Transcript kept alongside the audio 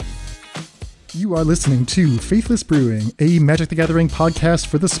You are listening to Faithless Brewing, a Magic the Gathering podcast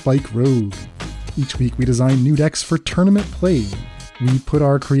for the Spike Rogue. Each week we design new decks for tournament play. We put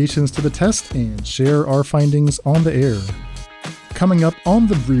our creations to the test and share our findings on the air. Coming up on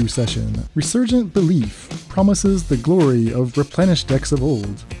the brew session, Resurgent Belief promises the glory of replenished decks of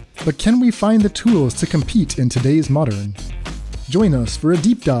old. But can we find the tools to compete in today's Modern? Join us for a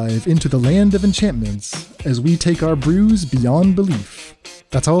deep dive into the land of enchantments as we take our brews beyond belief.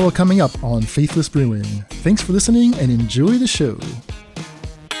 That's all coming up on Faithless Brewing. Thanks for listening and enjoy the show.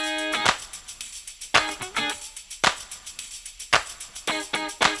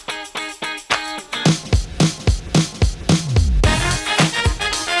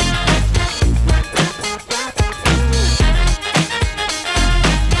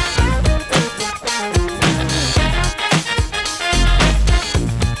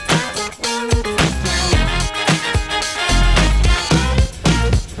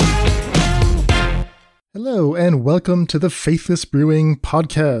 And welcome to the Faithless Brewing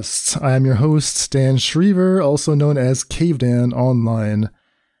podcast. I am your host, Dan Schriever, also known as Cavedan Online.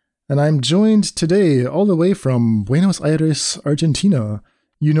 And I'm joined today all the way from Buenos Aires, Argentina.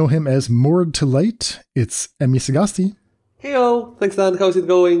 You know him as Moored to Light. It's Emmy Sagasti. Heyo, thanks Dan, how's it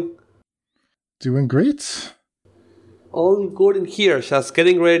going? Doing great. All good in here, just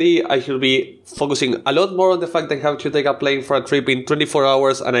getting ready. I should be focusing a lot more on the fact that I have to take a plane for a trip in 24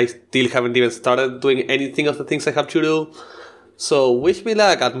 hours and I still haven't even started doing anything of the things I have to do. So wish me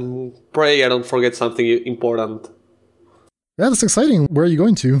luck and pray I don't forget something important. Yeah, that's exciting. Where are you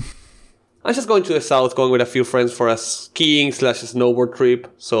going to? I'm just going to the south, going with a few friends for a skiing/snowboard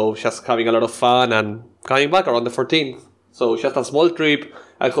trip. So just having a lot of fun and coming back around the 14th. So just a small trip.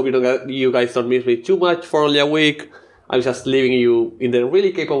 I hope you guys don't miss me too much for only a week. I'm just leaving you in the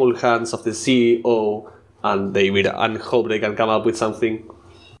really capable hands of the CEO and David and hope they can come up with something.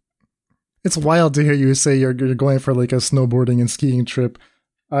 It's wild to hear you say you're going for like a snowboarding and skiing trip.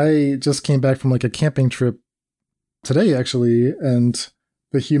 I just came back from like a camping trip today, actually, and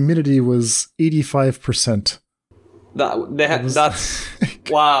the humidity was 85%. That's...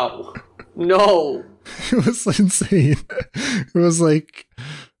 wow. No. It was insane. It was like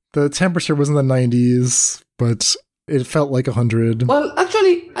the temperature was in the 90s, but it felt like 100. Well,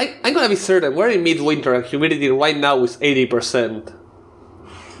 actually, I'm going to be certain. We're in midwinter and humidity right now is 80%.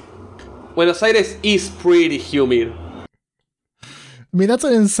 Buenos Aires is pretty humid. I mean, that's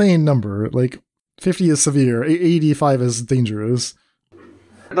an insane number. Like, 50 is severe, 85 is dangerous.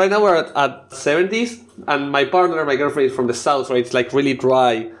 Right now we're at 70s, and my partner, my girlfriend, is from the south, where it's like really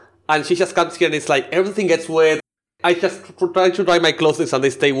dry. And she just comes here and it's like everything gets wet. I just try to dry my clothes and they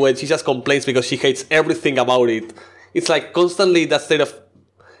stay wet. She just complains because she hates everything about it. It's like constantly that state of,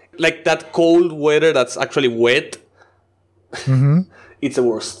 like that cold weather that's actually wet. Mm-hmm. It's the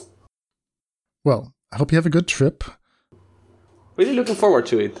worst. Well, I hope you have a good trip. Really looking forward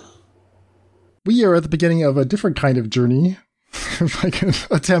to it. We are at the beginning of a different kind of journey. If I can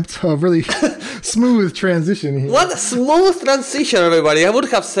attempt a really smooth transition here. What a smooth transition, everybody. I would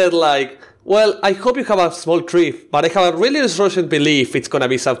have said like, well, I hope you have a small trip, but I have a really resurgent belief it's going to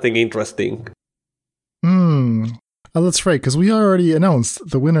be something interesting. Oh, that's right, because we already announced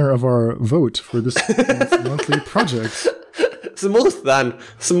the winner of our vote for this monthly project. Smooth, Dan.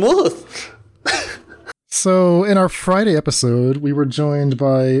 Smooth. So, in our Friday episode, we were joined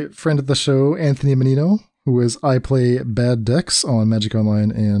by friend of the show, Anthony Menino, who is I Play Bad Decks on Magic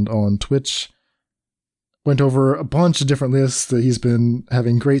Online and on Twitch. Went over a bunch of different lists that he's been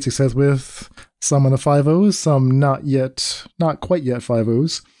having great success with. Some in the 5.0s, some not quite yet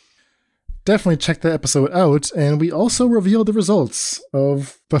 5.0s. Definitely check that episode out, and we also revealed the results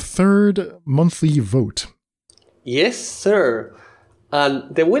of the third monthly vote. Yes, sir.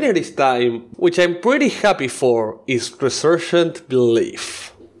 And the winner this time, which I'm pretty happy for, is Resurgent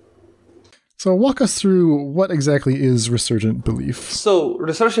Belief. So walk us through what exactly is Resurgent Belief. So,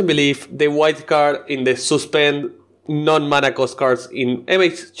 Resurgent Belief, the white card in the suspend non-mana cost cards in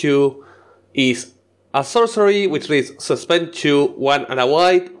MH2, is a sorcery which reads suspend 2, 1 and a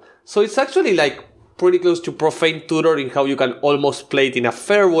white. So it's actually like pretty close to Profane Tutor in how you can almost play it in a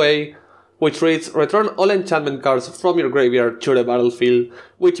fair way, which reads return all enchantment cards from your graveyard to the battlefield,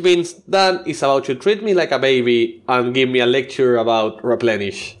 which means Dan is about to treat me like a baby and give me a lecture about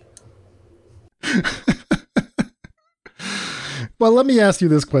replenish. Well, let me ask you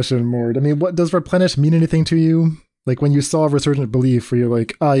this question, Mord. I mean, what does replenish mean anything to you? Like when you saw Resurgent Belief, where you're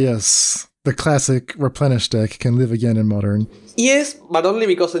like, ah yes, the classic replenish deck can live again in Modern. Yes, but only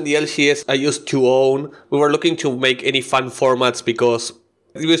because in the LCS I used to own. We were looking to make any fun formats because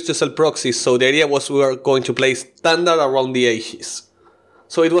we used to sell proxies, so the idea was we were going to play standard around the Aegis.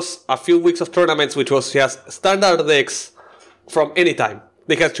 So it was a few weeks of tournaments, which was just standard decks from any time.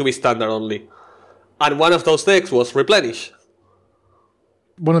 They had to be standard only. And one of those decks was Replenish.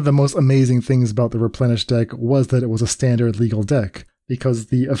 One of the most amazing things about the Replenish deck was that it was a standard legal deck, because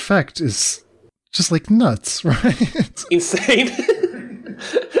the effect is just like nuts, right? Insane.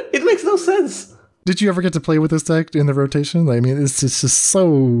 It makes no sense. Did you ever get to play with this deck in the rotation? I mean, it's just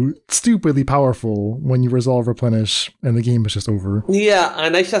so stupidly powerful when you resolve Replenish and the game is just over. Yeah,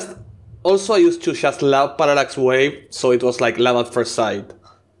 and I used to just love Parallax Wave, so it was like love at first sight.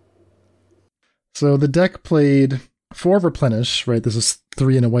 So the deck played 4 Replenish, right? This is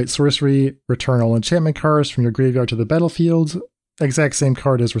 3 in a white sorcery, return all enchantment cards from your graveyard to the battlefield. Exact same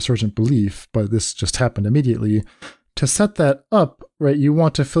card as Resurgent Belief, but this just happened immediately. To set that up, right, you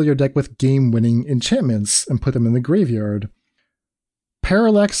want to fill your deck with game-winning enchantments and put them in the graveyard.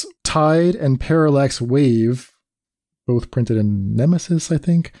 Parallax Tide and Parallax Wave, both printed in Nemesis, I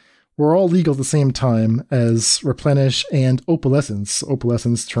think, were all legal at the same time as Replenish and Opalescence.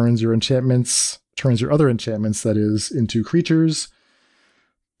 Opalescence turns your other enchantments, that is, into creatures.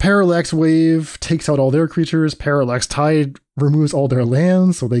 Parallax Wave takes out all their creatures. Parallax Tide removes all their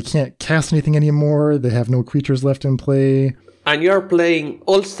lands, so they can't cast anything anymore. They have no creatures left in play. And you're playing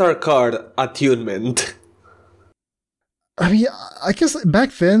All-Star card Attunement. I mean, I guess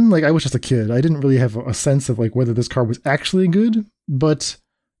back then, like, I was just a kid. I didn't really have a sense of like whether this card was actually good, but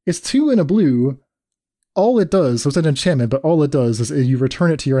it's 2 in a blue. All it does, so it's an enchantment, but all it does is you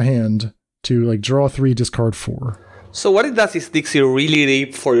return it to your hand to like draw 3, discard 4. So what it does is digs you really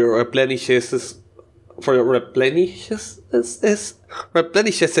deep for your replenishes.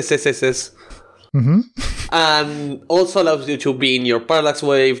 Mm-hmm. And also allows you to be in your Parallax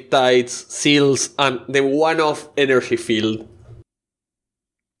Wave, Tides, Seals, and the one-off Energy Field.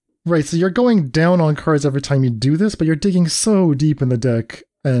 Right, so you're going down on cards every time you do this, but you're digging so deep in the deck,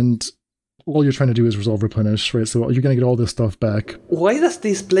 and all you're trying to do is resolve Replenish, right? So you're going to get all this stuff back. Why does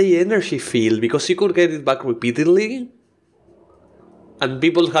this play Energy Field? Because you could get it back repeatedly? And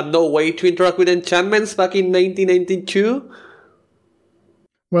people had no way to interact with enchantments back in 1992?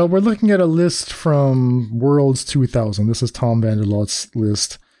 Well, we're looking at a list from Worlds 2000. This is Tom Vanderlot's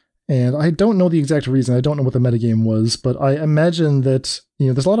list. And I don't know the exact reason. I don't know what the metagame was, but I imagine that,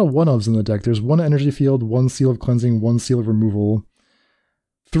 there's a lot of one-ofs in the deck. There's 1 Energy Field, 1 Seal of Cleansing, 1 Seal of Removal,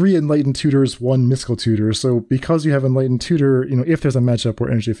 3 Enlightened Tutors, 1 Mystical Tutor. So because you have Enlightened Tutor, if there's a matchup where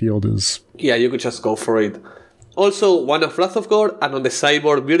Energy Field is... Yeah, you could just go for it. Also, 1 of Wrath of God, and on the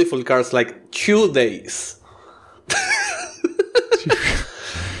sideboard, beautiful cards like 2 Days.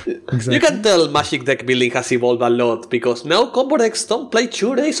 Exactly. You can tell Magic deck building has evolved a lot, because now combo decks don't play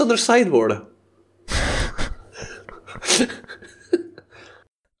 2 Days on their sideboard.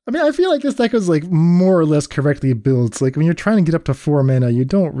 I mean, I feel like this deck is like more or less correctly built. Like when you're trying to get up to 4 mana, you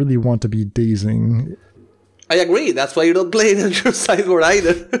don't really want to be dazing. I agree. That's why you don't play it on your sideboard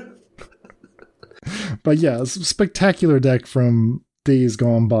either. But yeah, it's a spectacular deck from days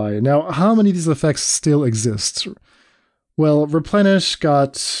gone by. Now, how many of these effects still exist? Well, Replenish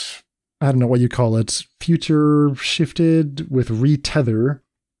got, I don't know what you call it, future shifted with Retether,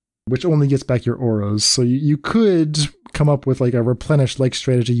 which only gets back your auras. So you could come up with like a Replenish-like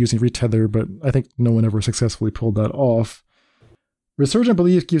strategy using Retether, but I think no one ever successfully pulled that off. Resurgent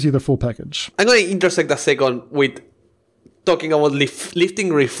Belief gives you the full package. I'm going to intersect a second with talking about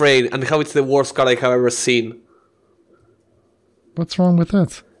Lifting Refrain and how it's the worst card I have ever seen. What's wrong with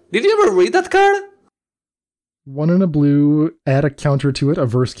that? Did you ever read that card? 1 in a blue, add a counter to it, a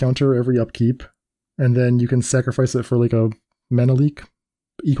verse counter every upkeep, and then you can sacrifice it for like a mana leak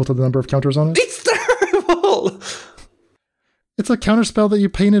equal to the number of counters on it. It's terrible! It's a counterspell that you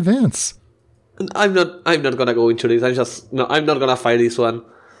pay in advance. I'm not gonna go into this. I'm not gonna fight this one.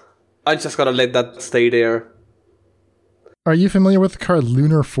 I'm just gonna let that stay there. Are you familiar with the card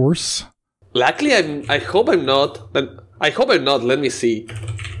Lunar Force? Luckily, I hope I'm not. I hope I'm not. Let me see.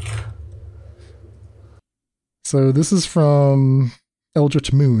 So this is from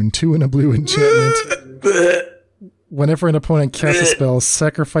Eldritch Moon, 2 in a blue enchantment. Whenever an opponent casts a spell,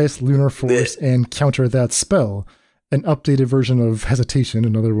 sacrifice Lunar Force and counter that spell. An updated version of Hesitation,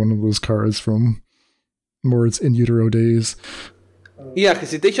 another one of those cards from Mord's In Utero days. Yeah,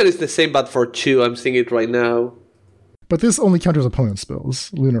 Hesitation is the same, but for 2. I'm seeing it right now. But this only counters opponent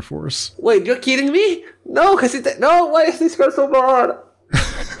spells, Lunar Force. Wait, you're kidding me? No, no, why is this card so bad?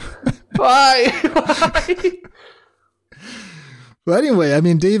 Why? Well, anyway, I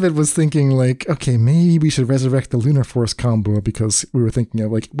mean, David was thinking, like, okay, maybe we should resurrect the Lunar Force combo, because we were thinking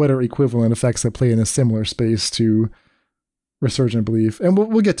of, like, what are equivalent effects that play in a similar space to Resurgent Belief. And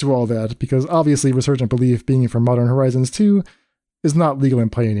we'll get to all that, because obviously Resurgent Belief, being from Modern Horizons 2, is not legal in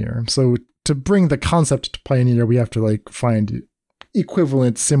Pioneer. So to bring the concept to Pioneer, we have to like find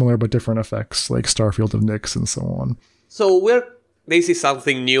equivalent, similar but different effects, like Starfield of Nyx and so on. So this is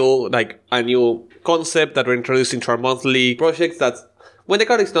something new, like a new concept that we're introducing to our monthly projects. That when the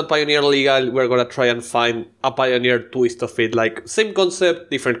card is not Pioneer legal, we're gonna try and find a Pioneer twist of it, like same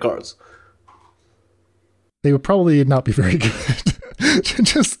concept, different cards. They would probably not be very good.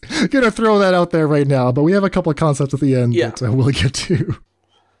 Just gonna throw that out there right now, but we have a couple of concepts at the end that we'll get to.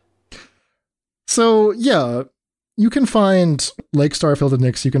 So yeah, you can find, like Starfield of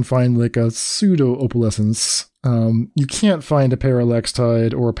Nyx, you can find like a pseudo opalescence. You can't find a Parallax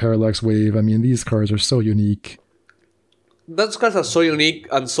Tide or a Parallax Wave. I mean, these cards are so unique. Those cards are so unique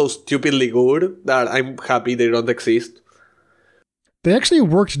and so stupidly good that I'm happy they don't exist. They actually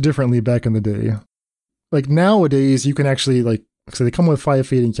worked differently back in the day. Like nowadays, you can actually like, so they come with 5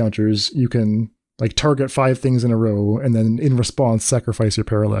 fate encounters. You can like target 5 things in a row, and then in response, sacrifice your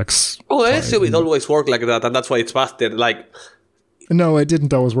Parallax. Oh, I assume it always worked like that, and that's why it's busted. Like, no, it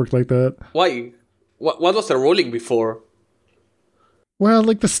didn't always work like that. Why? What was the ruling before? Well,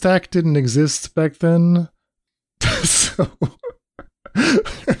 like the stack didn't exist back then, so.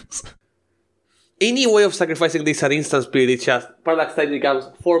 Any way of sacrificing this at instant speed, it's just Parallax Tide becomes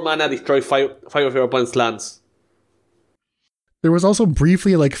 4 mana, destroy 5 of your opponent's lands. There was also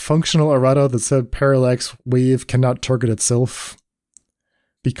briefly like functional errata that said Parallax Wave cannot target itself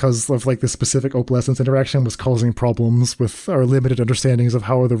because of like the specific opalescence interaction was causing problems with our limited understandings of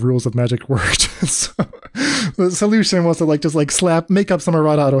how the rules of Magic worked. So the solution was to like just like make up some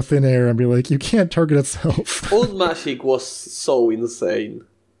errata out of thin air and be like, you can't target itself. Old Magic was so insane.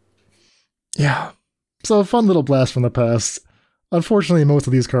 Yeah. So a fun little blast from the past. Unfortunately, most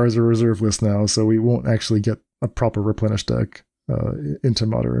of these cards are reserve list now, so we won't actually get a proper replenish deck into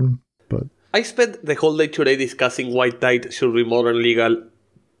Modern. But I spent the whole day today discussing why Tide should be Modern legal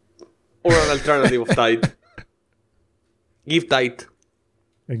or an alternative of Tide. Give Tide.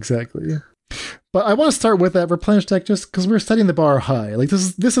 Exactly. But I want to start with that replenish deck just because we're setting the bar high. Like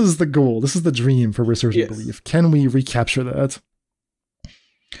this is the goal. This is the dream for Resurgent Belief. Can we recapture that?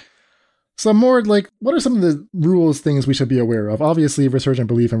 So more like, what are some of the rules things we should be aware of? Obviously, Resurgent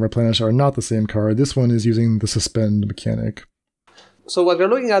Belief and Replenish are not the same card. This one is using the Suspend mechanic. So what we're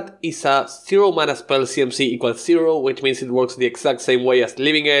looking at is a 0 mana spell CMC equals 0, which means it works the exact same way as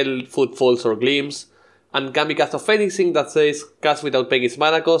Living End, Footfalls, or Gleams, and can be cast off anything that says cast without paying its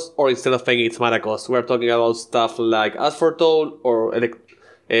mana cost or instead of paying its mana cost. We're talking about stuff like Ask for Toll or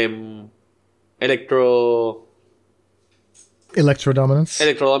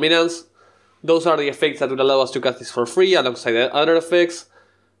Electrodominance. Those are the effects that would allow us to cast this for free alongside other effects.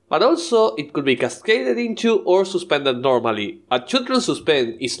 But also, it could be cascaded into or suspended normally. A 2-turn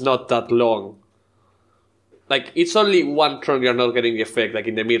suspend is not that long. Like, it's only 1 turn you're not getting the effect, like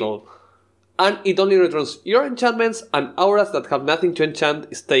in the middle. And it only returns your enchantments, and auras that have nothing to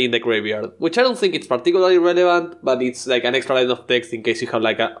enchant stay in the graveyard. Which I don't think it's particularly relevant, but it's like an extra line of text in case you have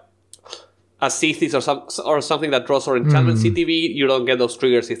like a Sythis or something that draws or enchantment CTV. You don't get those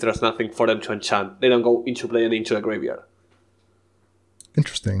triggers if there's nothing for them to enchant. They don't go into play and into the graveyard.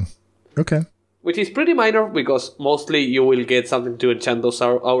 Interesting. Okay. Which is pretty minor because mostly you will get something to enchant those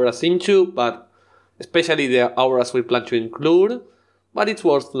auras into, but especially the auras we plan to include, but it's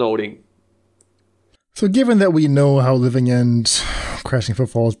worth noting. So given that we know how Living End, Crashing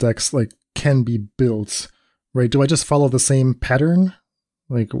Footfalls decks like can be built, right? Do I just follow the same pattern?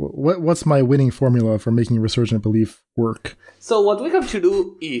 Like, what's my winning formula for making Resurgent Belief work? So what we have to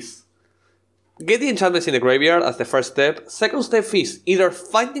do is get the enchantments in the graveyard as the first step. Second step is either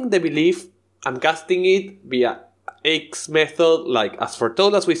finding the belief and casting it via X method, like Ask for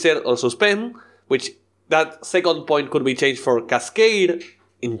Toll, as we said, or Suspend, which that second point could be changed for Cascade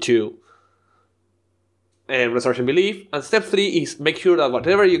into Resurgent Belief. And step 3 is make sure that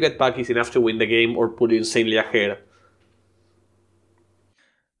whatever you get back is enough to win the game or put you insanely ahead.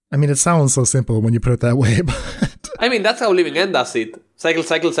 I mean, it sounds so simple when you put it that way, but... I mean, that's how Living End does it. Cycle,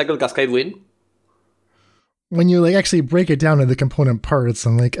 Cascade, win. When you like actually break it down into the component parts,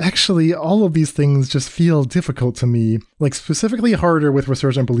 I'm like, actually, all of these things just feel difficult to me. Like, specifically harder with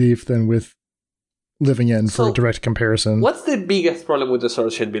Resurgent Belief than with Living End for a direct comparison. What's the biggest problem with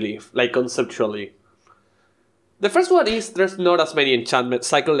Resurgent Belief, like, conceptually? The first one is there's not as many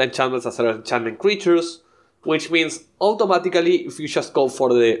cycle enchantments as there are enchantment creatures, which means automatically, if you just go for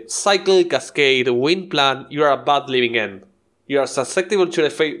the cycle, cascade, win plan, you are a bad Living End. You are susceptible to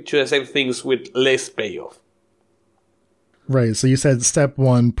the same things with less payoff. Right, so you said step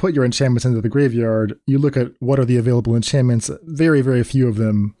 1, put your enchantments into the graveyard. You look at what are the available enchantments. Very, very few of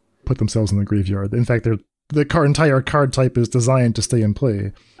them put themselves in the graveyard. In fact, they're the entire card type is designed to stay in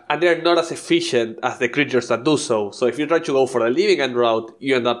play. And they're not as efficient as the creatures that do so. So if you try to go for the living end route,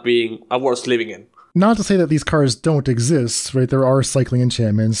 you end up being a worse living end. Not to say that these cards don't exist, right? There are cycling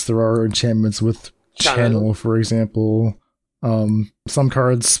enchantments. There are enchantments with Channel, for example. Some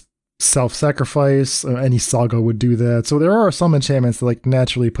cards self-sacrifice. Any Saga would do that. So there are some enchantments that like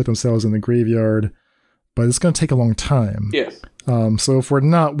naturally put themselves in the graveyard, but it's going to take a long time. Yes. So if we're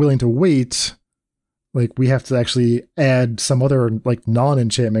not willing to wait, like we have to actually add some other like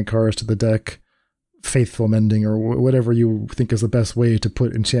non-enchantment cards to the deck, Faithful Mending or whatever you think is the best way to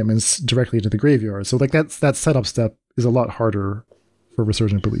put enchantments directly into the graveyard. So like that setup step is a lot harder for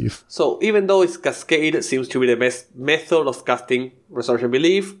Resurgent Belief. So even though its Cascade seems to be the best method of casting Resurgent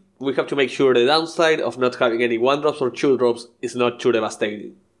Belief, we have to make sure the downside of not having any 1-drops or 2-drops is not too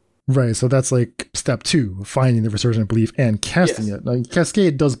devastating. Right, so that's like step 2, finding the Resurgent Belief and casting it. Now,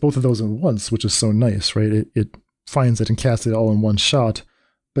 Cascade does both of those in once, which is so nice, right? It finds it and casts it all in one shot.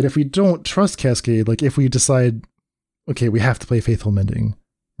 But if we don't trust Cascade, like if we decide, okay, we have to play Faithful Mending,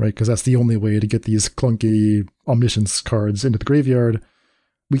 right? Because that's the only way to get these clunky Omniscience cards into the graveyard.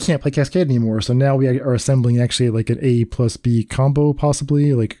 We can't play Cascade anymore, so now we are assembling actually like an A plus B combo,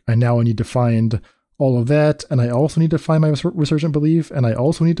 possibly. Like, I need to find all of that, and I also need to find my Resurgent Belief, and I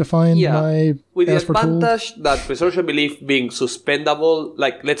also need to find my with the Asper Tool. advantage that Resurgent Belief being suspendable,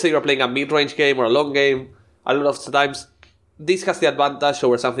 like let's say you're playing a mid-range game or a long game, a lot of times this has the advantage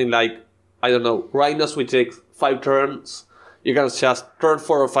over something like, I don't know, Rhinos, which takes 5 turns. You can just turn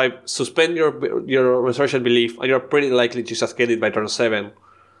 4 or 5, suspend your Resurgent Belief, and you're pretty likely to just get it by turn 7.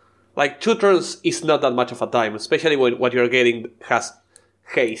 Like 2 turns is not that much of a time, especially when what you're getting has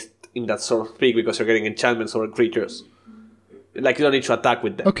haste in that sort of speak, because you're getting enchantments or creatures. Like you don't need to attack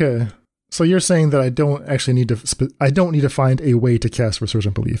with them. Okay, so you're saying that I don't actually need to. I don't need to find a way to cast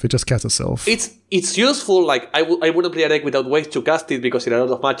Resurgent Belief. It just casts itself. It's useful. Like I wouldn't play a deck without ways to cast it, because in a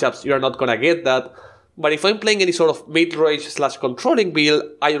lot of matchups you're not gonna get that. But if I'm playing any sort of mid-range / controlling build,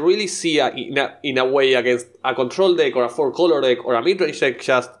 I really see in a way against a control deck or a 4-color deck or a mid-range deck,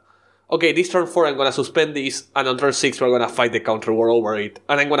 just okay, this turn 4 I'm gonna suspend this, and on turn 6 we're gonna fight the counter war over it,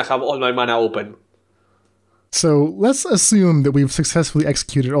 and I'm gonna have all my mana open. So let's assume that we've successfully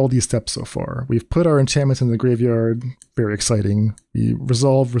executed all these steps so far. We've put our enchantments in the graveyard, very exciting. We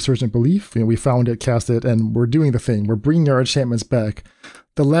resolved Resurgent Belief, we found it, cast it, and we're doing the thing. We're bringing our enchantments back.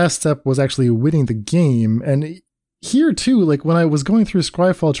 The last step was actually winning the game, and here too, like when I was going through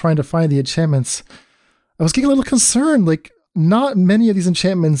Scryfall trying to find the enchantments, I was getting a little concerned, like not many of these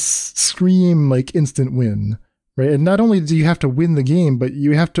enchantments scream like instant win. Right, and not only do you have to win the game, but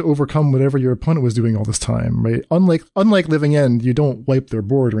you have to overcome whatever your opponent was doing all this time, right? Unlike Living End, you don't wipe their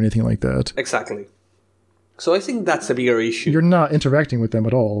board or anything like that. Exactly. So I think that's a bigger issue. You're not interacting with them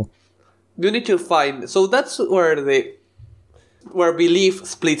at all. You need to find... So that's where belief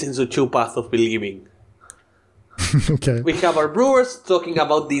splits into 2 paths of believing. Okay. We have our brewers talking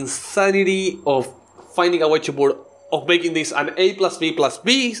about the insanity of finding a way to board, of making this an A plus B plus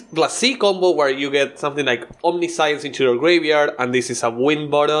B plus C combo, where you get something like Omniscience into your graveyard, and this is a win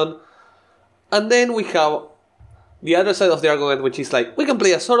button. And then we have the other side of the argument, which is like, we can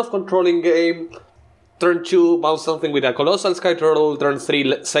play a sort of controlling game, turn 2, bounce something with a Colossal Sky Turtle, turn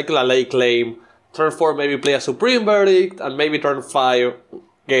 3, cycle a Lake Claim, turn 4, maybe play a Supreme Verdict, and maybe turn 5,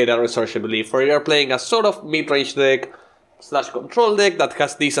 get a Resurgent Belief, where you're playing a sort of mid-range deck / control deck that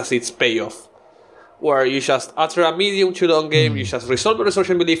has this as its payoff. Where you just, after a medium to long game, you just resolve the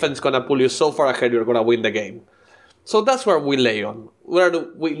Resurgent Belief, and it's gonna pull you so far ahead you're gonna win the game. So that's where we lay on.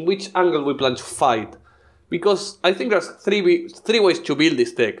 In which angle we plan to fight. Because I think there's three ways to build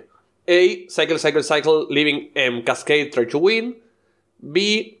this deck. A, cycle, leaving Cascade, try to win.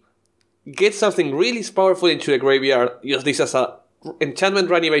 B, get something really powerful into the graveyard, use this as a enchantment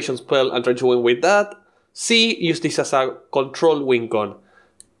reanimation spell and try to win with that. C, use this as a control win con.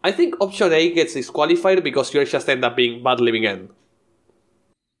 I think option A gets disqualified because you just end up being bad Living End.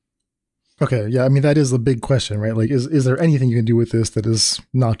 Okay, yeah, I mean, that is the big question, right? Like, is there anything you can do with this that is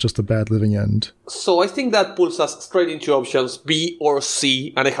not just a bad Living End? So I think that pulls us straight into options B or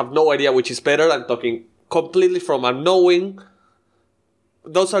C, and I have no idea which is better. I'm talking completely from unknowing.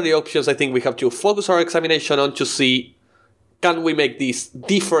 Those are the options I think we have to focus our examination on to see, can we make this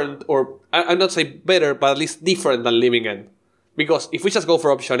different, or I'm not saying better, but at least different than Living End. Because if we just go for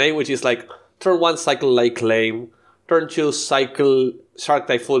option A, which is like turn 1 cycle Lake Claim, turn 2 cycle Shark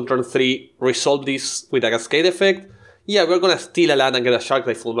Typhoon, turn 3 resolve this with a Cascade effect, yeah, we're gonna steal a land and get a Shark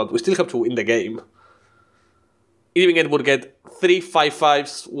Typhoon, but we still have to win the game. Living End would get 3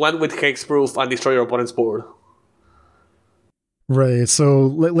 5/5s, 1 with Hexproof, and destroy your opponent's board. Right. So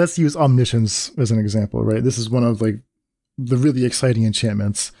let's use Omniscience as an example, right? This is one of like the really exciting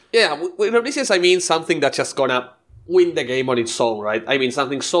enchantments. Yeah, with Omniscience, I mean something that's just gonna win the game on its own, right? I mean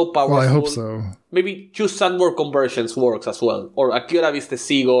something so powerful. Well, I hope so. Maybe 2 Sandworm conversions works as well. Or a Kyora Viste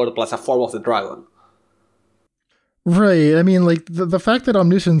Seagore plus a Form of the Dragon. Right. I mean, like, the fact that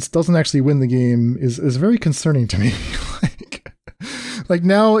Omniscience doesn't actually win the game is very concerning to me. Like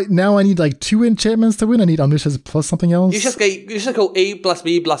now I need like 2 enchantments to win. I need Omniscience plus something else. You just go A plus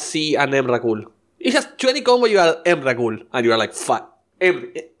B plus C and Emrakul. It's just 20 combo, you are Emrakul. And you are like, fuck.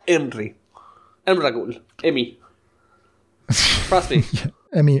 Emrakul. Emmy. Trust me. Yeah,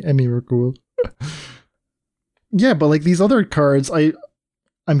 Emmy were cool. Yeah, but like these other cards,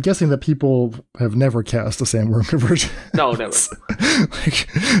 I'm guessing that people have never cast a Sandworm conversion. No, never. Like,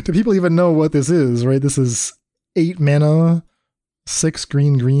 do people even know what this is, right? This is 8 mana, 6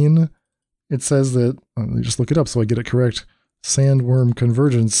 green. It says that, let me just look it up so I get it correct. Sandworm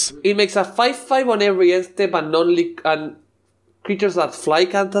Convergence. It makes a 5/5 on every end step and creatures that fly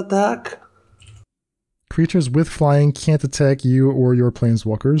can't attack. Creatures with flying can't attack you or your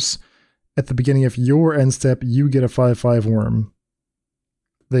planeswalkers. At the beginning of your end step, you get a 5/5 worm.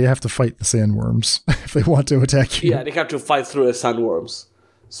 They have to fight the sandworms if they want to attack you. Yeah, they have to fight through the sandworms.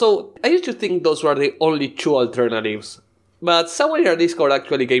 So, I used to think those were the only 2 alternatives. But someone in our Discord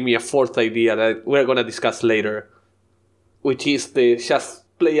actually gave me a 4th idea that we're gonna discuss later. Which is to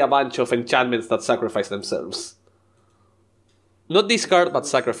just play a bunch of enchantments that sacrifice themselves. Not discard, but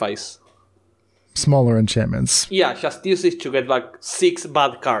sacrifice. Smaller enchantments. Yeah, just use this to get back 6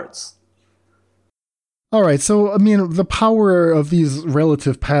 bad cards. Alright, so, I mean, the power of these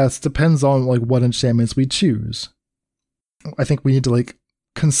relative paths depends on, like, what enchantments we choose. I think we need to, like,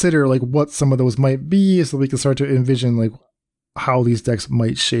 consider, like, what some of those might be so we can start to envision, like, how these decks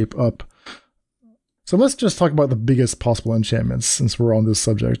might shape up. So let's just talk about the biggest possible enchantments since we're on this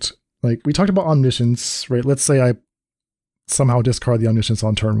subject. Like, we talked about Omniscience, right? Let's say I somehow discard the Omniscience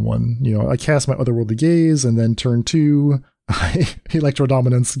on turn 1. You know, I cast my Otherworldly Gaze, and then turn 2, I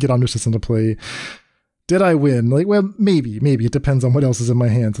Electrodominance, get Omniscience into play. Did I win? Like, well, maybe. It depends on what else is in my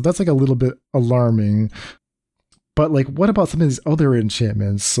hand. So that's like a little bit alarming. But like, what about some of these other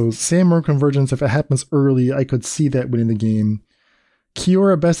enchantments? So Sandworm Convergence, if it happens early, I could see that winning the game.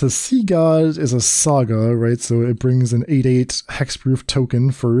 Kyora Viste Sea God is a saga, right? So it brings an 8/8 hexproof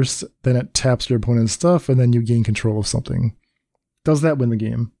token first, then it taps your opponent's stuff, and then you gain control of something. Does that win the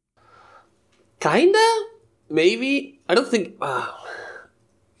game? Kinda? Maybe? I don't think...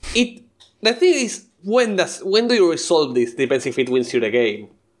 The thing is, when do you resolve this? Depends if it wins you the game.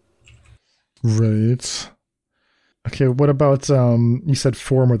 Right. Okay, what about, you said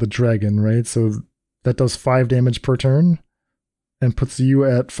Form of the Dragon, right? So that does 5 damage per turn? And puts you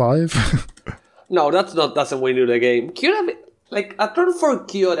at 5? No, doesn't win you the game. Kyora, like, a turn for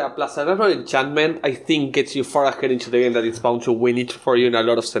Kyora plus another enchantment, I think gets you far ahead into the game that it's bound to win it for you in a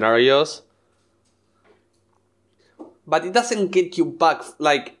lot of scenarios. But it doesn't get you back,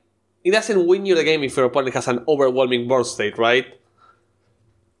 like, it doesn't win you the game if your opponent has an overwhelming board state, right?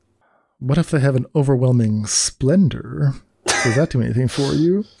 What if they have an overwhelming Splendor? Does that do anything for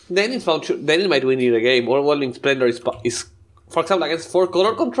you? Then it might win you the game. Overwhelming Splendor is for example, against 4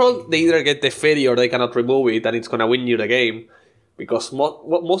 color control, they either get the Fairy or they cannot remove it, and it's gonna win you the game. Because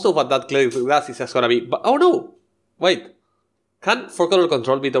most of what that cleric does is just gonna be... But, oh no! Wait. Can 4 color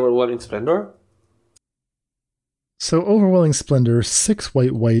control beat Overwhelming Splendor? So Overwhelming Splendor, 6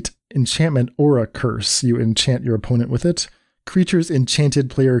 white, enchantment Aura Curse. You enchant your opponent with it. Creatures enchanted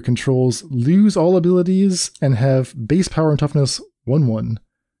player controls lose all abilities and have base power and toughness 1/1.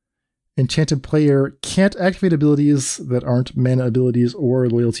 Enchanted player can't activate abilities that aren't mana abilities or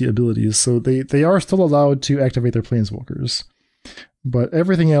loyalty abilities, so they are still allowed to activate their planeswalkers. But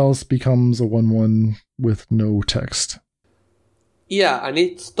everything else becomes a 1/1 with no text. Yeah, and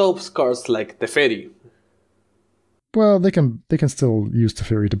it stops cards like the Fairy. Well, they can still use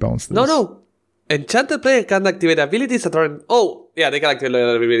Teferi to bounce this. No. Enchanted player can't activate abilities that aren't... Oh, yeah, they can activate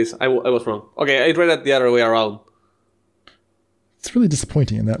abilities. I was wrong. Okay, I read it the other way around. It's really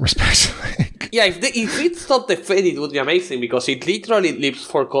disappointing in that respect. Yeah, if it stopped the Fairy, it would be amazing, because it literally leaves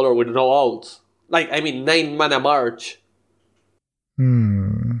 4 color with no outs. Like, I mean, 9 mana March.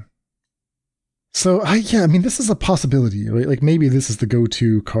 So, I mean, this is a possibility, right? Like, maybe this is the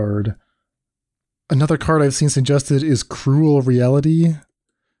go-to card. Another card I've seen suggested is Cruel Reality.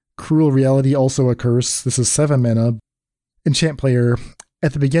 Cruel Reality, also a curse. This is 7 mana. Enchant player.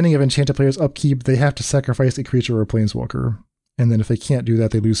 At the beginning of Enchanted player's upkeep, they have to sacrifice a creature or a planeswalker. And then if they can't do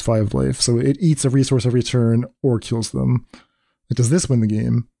that, they lose 5 life. So it eats a resource every turn or kills them. Does this win the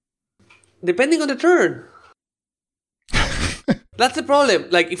game? Depending on the turn. That's the problem.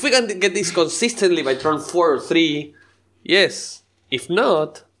 Like, if we can get this consistently by turn 4 or 3, yes. If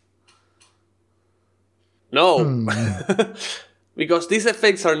not, no. Because these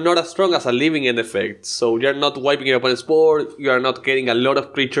effects are not as strong as a living end effect. So you're not wiping your opponent's board, you are not getting a lot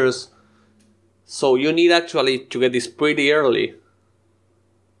of creatures. So you need actually to get this pretty early.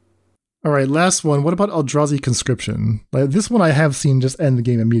 Alright, last one. What about Eldrazi Conscription? Like, this one I have seen just end the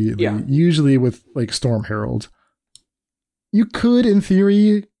game immediately. Yeah. Usually with like Storm Herald. You could, in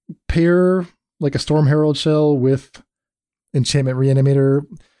theory, pair like a Storm Herald shell with Enchantment Reanimator.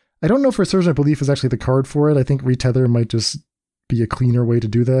 I don't know if Resurgent Belief is actually the card for it. I think Retether might just be a cleaner way to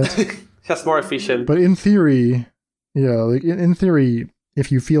do that. Just more efficient. But in theory, yeah, like in theory, if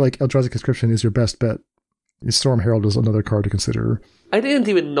you feel like Eldrazi Conscription is your best bet, Storm Herald is another card to consider. I didn't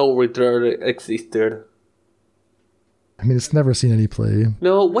even know Return existed. I mean, it's never seen any play.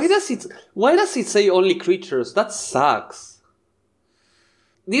 No, why does it say only creatures? That sucks.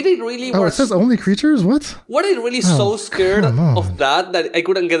 Did it really? Oh, it says only creatures? What? Were they really so scared of that I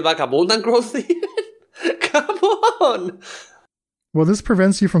couldn't get back Abundant Growth even? Come on! Well, this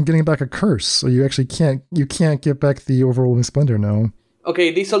prevents you from getting back a curse, so you actually can't get back the Overwhelming Splendor now.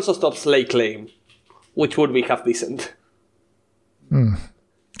 Okay, this also stops Lay Claim, which would be half decent.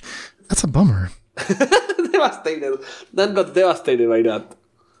 That's a bummer. Devastated. Dan got devastated by that.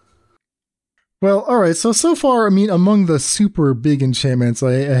 Well, alright, so far, I mean, among the super big enchantments,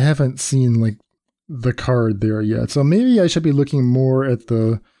 I haven't seen, like, the card there yet. So maybe I should be looking more at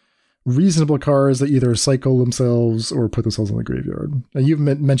the reasonable cards that either cycle themselves or put themselves in the graveyard. And you've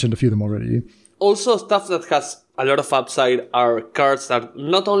mentioned a few of them already. Also, stuff that has a lot of upside are cards that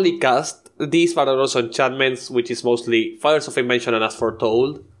not only cast these, but are also enchantments, which is mostly Fires of Invention and As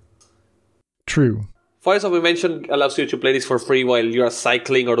Foretold. True. Fires of Invention allows you to play this for free while you are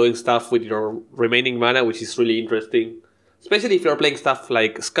cycling or doing stuff with your remaining mana, which is really interesting. Especially if you're playing stuff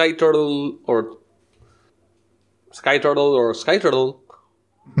like Sky Turtle. I'm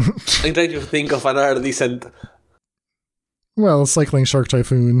trying to think of another decent... Well, cycling Shark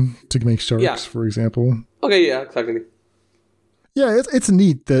Typhoon to make sharks, for example. Okay, yeah, exactly. Yeah, it's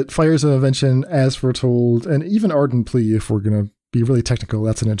neat that Fires of Invention, As Foretold, and even Ardent Plea, if we're going to be really technical,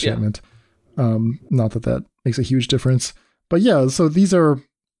 that's an enchantment. Yeah. Not that makes a huge difference. But yeah, so these are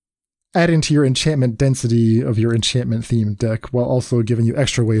adding to your enchantment density of your enchantment-themed deck, while also giving you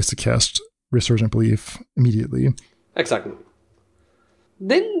extra ways to cast Resurgent Belief immediately. Exactly.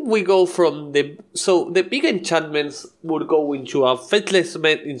 Then we go from the big enchantments would go into a Faithless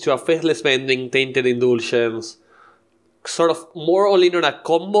Mending, Tainted Indulgence, sort of more all in on a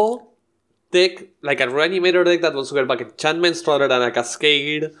combo deck, like a Reanimator deck that wants to get back enchantments rather than a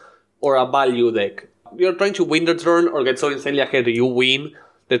Cascade, or a value deck. You're trying to win the turn or get so insanely ahead that you win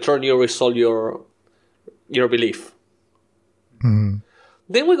the turn you resolve your belief. Mm-hmm.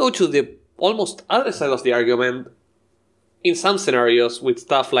 Then we go to the almost other side of the argument. In some scenarios, with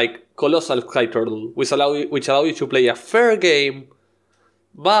stuff like Colossal Sky Turtle, which allow you to play a fair game,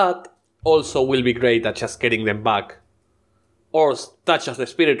 but also will be great at just getting them back. Or Touch of the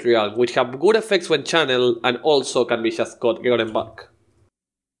Spirit Realm, which have good effects when channeled and also can be just gotten back.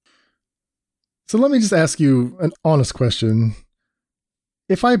 So let me just ask you an honest question.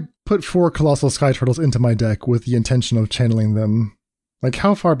 If I put 4 Colossal Sky Turtles into my deck with the intention of channeling them, like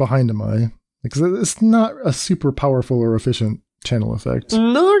how far behind am I? Because it's not a super powerful or efficient channel effect.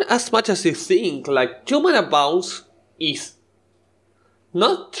 Not as much as you think. Like, 2 mana bounce is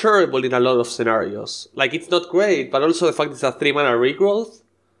not terrible in a lot of scenarios. Like, it's not great, but also the fact it's a 3 mana regrowth.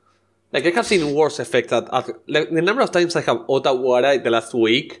 Like, I have seen worse effects. Like, the number of times I have Otawara in the last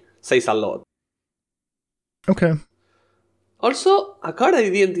week says a lot. Okay. Also, a card I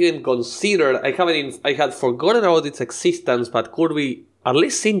didn't even consider, I had forgotten about its existence, but could be at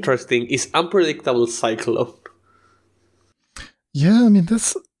least interesting, is Unpredictable Cyclone. Yeah, I mean,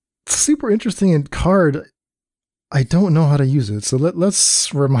 that's super interesting in card. I don't know how to use it, so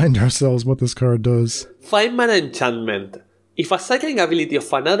let's remind ourselves what this card does. 5 mana enchantment. If a cycling ability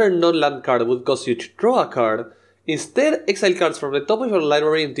of another non-land card would cause you to draw a card, instead exile cards from the top of your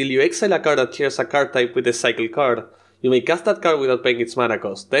library until you exile a card that shares a card type with the cycle card. You may cast that card without paying its mana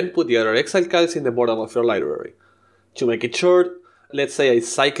cost, then put the other exile cards in the bottom of your library. To make it short, let's say I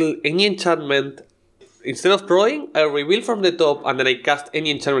cycle any enchantment. Instead of drawing, I reveal from the top and then I cast any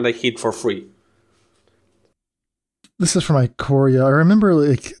enchantment I hit for free. This is from Ikoria. I remember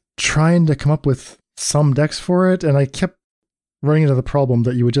like trying to come up with some decks for it, and I kept running into the problem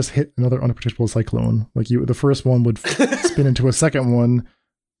that you would just hit another unpredictable cyclone. Like the first one would spin into a second one,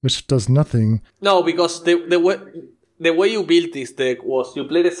 which does nothing. No, because the way you built this deck was you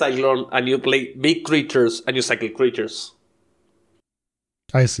play the cyclone and you play big creatures and you cycle creatures.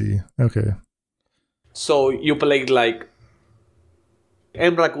 I see. Okay. So you played like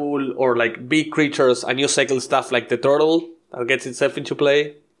Emrakul or like big creatures, and you cycle stuff like the turtle that gets itself into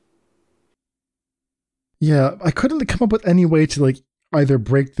play. Yeah, I couldn't come up with any way to like either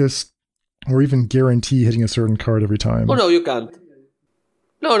break this or even guarantee hitting a certain card every time. Oh no, you can't.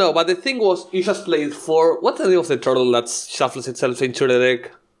 No, but the thing was, you just played 4. What's the name of the turtle that shuffles itself into the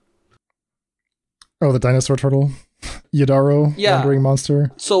deck? Oh, the dinosaur turtle? Yodaro, Yeah. wandering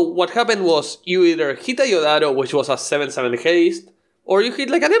monster. So what happened was, you either hit a Yodaro, which was a 7/7 haste, or you hit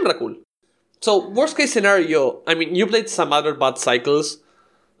like an Emrakul. So worst case scenario, I mean, you played some other bad cycles,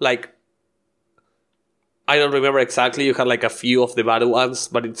 like, I don't remember exactly, you had like a few of the bad ones,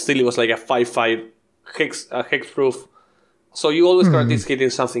 but it still was like a 5/5 hex proof. So you always guarantee hitting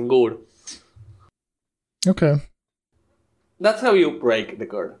something good. Okay. That's how you break the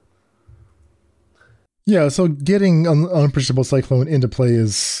card. Yeah, so getting an unpredictable Cyclone into play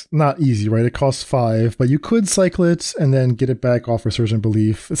is not easy, right? It costs 5, but you could cycle it and then get it back off Resurgent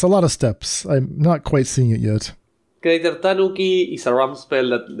Belief. It's a lot of steps. I'm not quite seeing it yet. Greater Tanuki is a ramp spell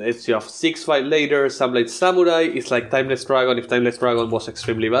that lets you have 6/5 later. Sunblade Samurai is like Timeless Dragon if Timeless Dragon was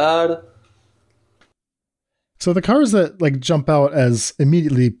extremely bad. So the cards that like jump out as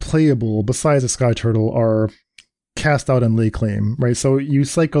immediately playable besides the Sky Turtle are Cast Out and Lay Claim, right? So you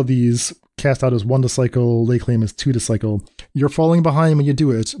cycle these. Cast Out is 1 to cycle, Lay Claim is 2 to cycle. You're falling behind when you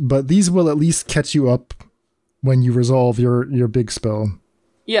do it, but these will at least catch you up when you resolve your big spell.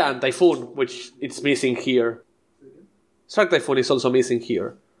 Yeah, and Typhoon, which it's missing here. Shark Typhoon is also missing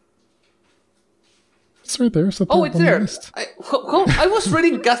here. It's right there. It's Oh, it's there. I was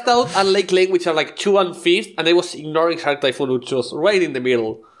reading Cast Out and Lay Claim, which are like 2 and 5th, and I was ignoring Shark Typhoon, which was right in the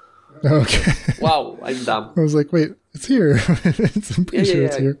middle. Okay. Wow, I'm dumb. I was like, wait, it's here. I'm pretty sure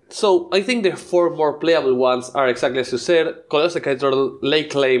it's here. So I think the 4 more playable ones are exactly as you said. Colossus Sky Turtle, Lay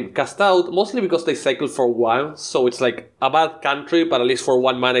Claim, Cast Out, mostly because they cycle for 1, so it's like a bad country, but at least for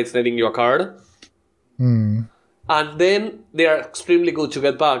 1 mana it's letting you a card. And then they are extremely good to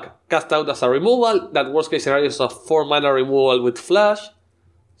get back. Cast Out as a removal, that worst case scenario is a 4 mana removal with Flash.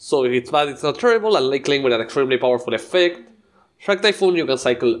 So if it's bad, it's not terrible, and Lay Claim with an extremely powerful effect. Shark Typhoon you can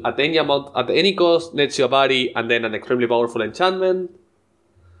cycle at any amount, at any cost, nets you a body, and then an extremely powerful enchantment.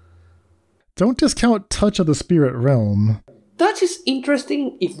 Don't discount Touch of the Spirit Realm. That is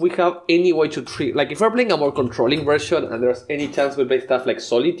interesting if we have any way to treat... Like, if we're playing a more controlling version and there's any chance we play stuff like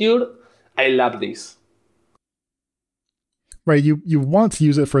Solitude, I love this. Right, you want to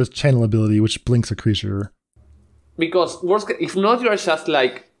use it for its channel ability, which blinks a creature. Because, if not, you're just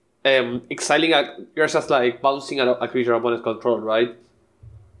like... you're just like bouncing a creature opponent's control, right?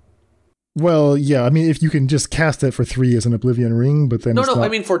 Well, yeah, I mean, if you can just cast it for 3 as an Oblivion Ring, but then I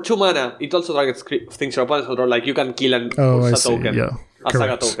mean for 2 mana, it also targets things your opponent's control, like you can kill and I force a see. token. Yeah. A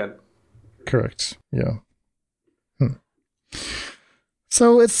saga token. Correct, yeah.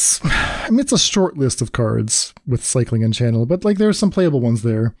 So it's a short list of cards with cycling and channel, but like there's some playable ones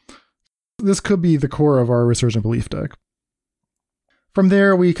there. This could be the core of our Resurgent Belief deck. From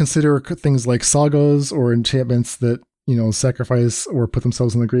there, we consider things like sagas or enchantments that, sacrifice or put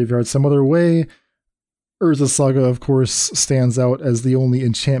themselves in the graveyard some other way. Urza's Saga, of course, stands out as the only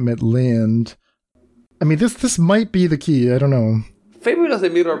enchantment land. I mean, this might be the key, I don't know. Fable of the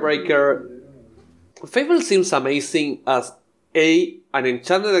Mirror Breaker. Fable seems amazing as an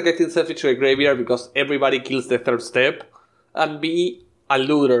enchantment that gets itself into the graveyard because everybody kills the 3rd step, and B, a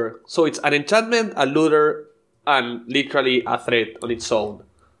looter. So it's an enchantment, a looter, and literally a threat on its own.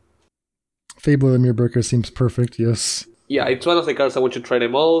 Fable of the Mirror Breaker seems perfect, yes. Yeah, it's one of the cards I want to try the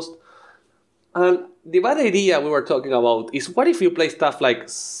most. And the bad idea we were talking about is what if you play stuff like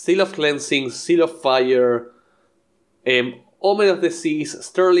Seal of Cleansing, Seal of Fire, Omen of the Seas,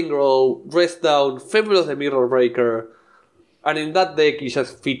 Sterling Row, Rest Down, Fable of the Mirror Breaker, and in that deck you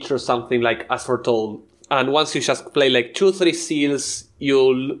just feature something like As Foretold. And once you just play like 2-3 seals,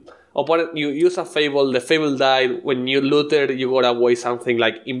 you use a Fable, the Fable died, when you looted you got away something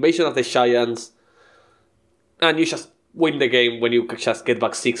like Invasion of the Giants, and you just win the game when you just get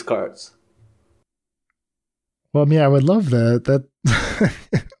back 6 cards. Well, I mean, I would love that.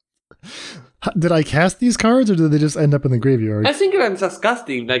 Did I cast these cards, or did they just end up in the graveyard? I think I'm just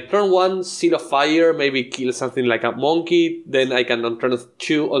casting. Like, turn 1, Seal of Fire, maybe kill something like a monkey, then I can on turn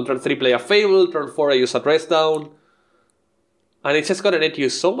 3 play a Fable, turn 4 I use a Dress Down. And it's just gonna net you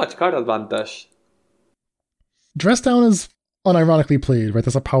so much card advantage. Dress Down is unironically played, right?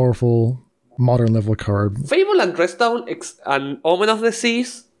 That's a powerful modern level card. Fable and Dress Down and Omen of the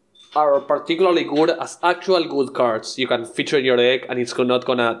Seas are particularly good as actual good cards. You can feature in your deck and it's not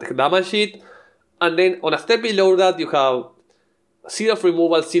gonna damage it. And then on a step below that you have Seal of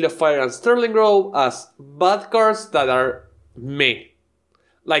Removal, Seal of Fire, and Sterling Grove as bad cards that are meh.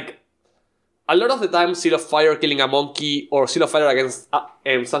 Like, a lot of the time, Seal of Fire killing a monkey or Seal of Fire against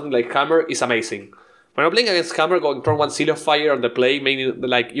something like Hammer is amazing. When I'm playing against Hammer, going turn 1 Seal of Fire on the play, meaning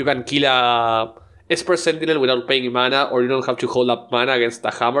like you can kill a Esper Sentinel without paying mana, or you don't have to hold up mana against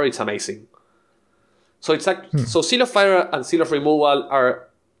the Hammer, it's amazing. So it's like so Seal of Fire and Seal of Removal are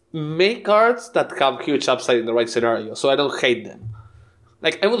meh cards that have huge upside in the right scenario, so I don't hate them.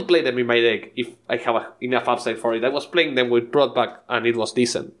 Like, I would play them in my deck if I have enough upside for it. I was playing them with Broadback, and it was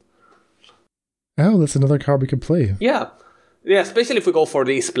decent. Oh, that's another card we could play. Yeah, especially if we go for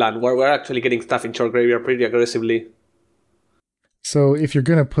this plan, where we're actually getting stuff into our graveyard pretty aggressively. So if you're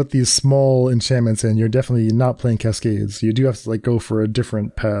going to put these small enchantments in, you're definitely not playing Cascades. You do have to like go for a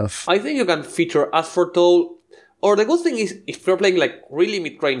different path. I think you can feature Asphodel, or the good thing is, if you're playing like really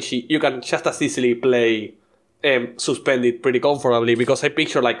mid-rangey, you can just as easily play Suspended pretty comfortably, because I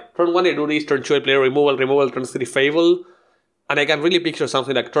picture like turn 1 I do this, turn 2 I play removal, turn 3 Fable, and I can really picture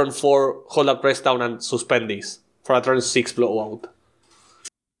something like turn 4 hold up, press down, and suspend this for a turn 6 blowout.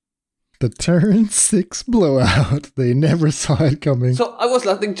 The turn 6 blowout. They never saw it coming. So I was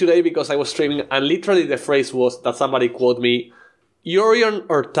laughing today because I was streaming, and literally the phrase was that somebody quote me, Yorion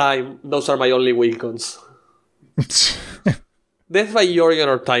or Time, those are my only Wilcons. Death by Yorion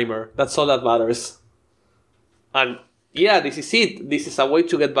or Timer, that's all that matters. And yeah, this is it. This is a way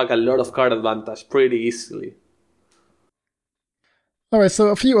to get back a lot of card advantage pretty easily. Alright, so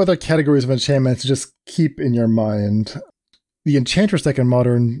a few other categories of enchantments to just keep in your mind. The Enchantress deck in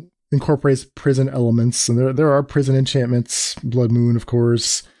Modern incorporates prison elements, and there are prison enchantments. Blood Moon, of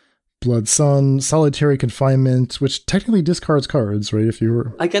course. Blood Sun, Solitary Confinement, which technically discards cards, right? If you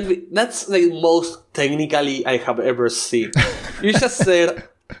were... That's the most technically I have ever seen. You just said,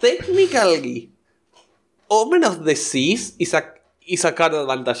 technically, Omen of the Seas is a card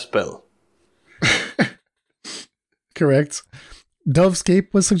advantage spell. Correct.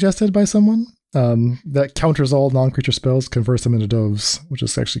 Dovescape was suggested by someone. That counters all non-creature spells, converts them into doves, which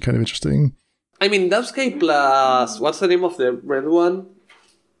is actually kind of interesting. I mean, Dovescape plus... What's the name of the red one?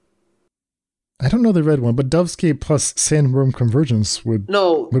 I don't know the red one, but Dovescape plus Sandworm Convergence would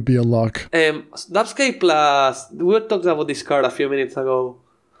be a lock. Dovescape plus... We were talking about this card a few minutes ago.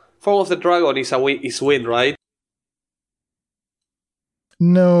 Form of the Dragon is win, right?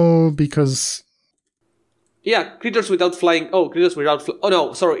 No, because... Yeah, creatures without flying... Oh, creatures without... Oh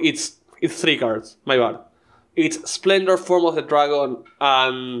no, sorry, it's 3 cards. My bad. It's Splendor, Form of the Dragon,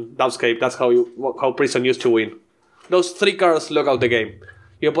 and Dovescape. That's how Prison used to win. Those 3 cards lock out the game.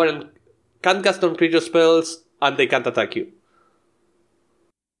 Your opponent can't cast non-creature spells, and they can't attack you.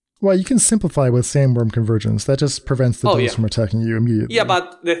 Well, you can simplify with Sandworm Convergence. That just prevents the doves from attacking you immediately. Yeah,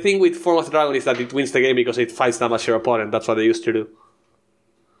 but the thing with Form of the Dragon is that it wins the game because it fights damage your opponent. That's what they used to do.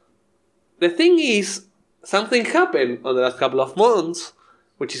 The thing is, something happened on the last couple of months,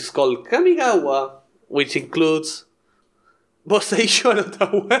 which is called Kamigawa, which includes Bossation of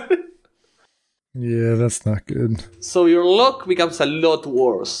Tower. Yeah, that's not good. So your luck becomes a lot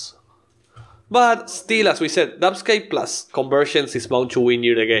worse. But still, as we said, Dovescape plus Conversions is bound to win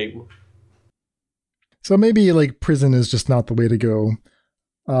you the game. So maybe like Prison is just not the way to go.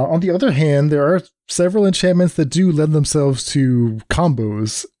 On the other hand, there are several enchantments that do lend themselves to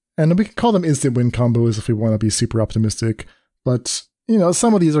combos. And we can call them instant win combos if we want to be super optimistic. But, you know,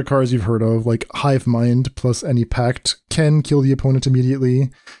 some of these are cards you've heard of, like Hive Mind plus any Pact can kill the opponent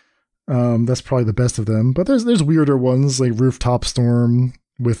immediately. That's probably the best of them. But there's weirder ones, like Rooftop Storm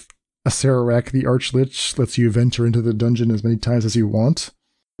with Acererak the Archlich lets you venture into the dungeon as many times as you want.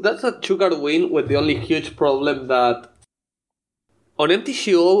 That's a 2-card win with the only huge problem that on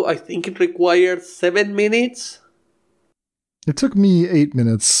MTGO, I think it required 7 minutes. It took me 8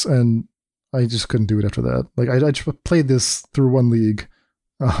 minutes, and I just couldn't do it after that. Like, I played this through one league.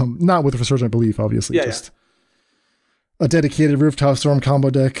 Not with Resurgent Belief, obviously. Just a dedicated Rooftop Storm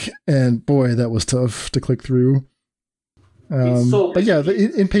combo deck, and boy, that was tough to click through. But yeah,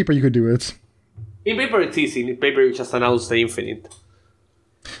 in paper you could do it. In paper it's easy. In paper you just announce the infinite.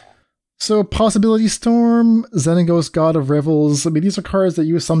 So Possibility Storm, Xenagos, God of Revels. I mean, these are cards that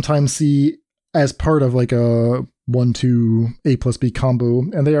you sometimes see as part of like a 1-2 A plus B combo,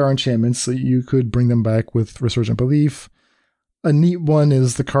 and they are enchantments, so you could bring them back with Resurgent Belief. A neat one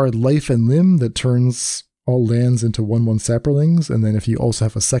is the card Life and Limb that turns all lands into 1/1 Saprolings, and then if you also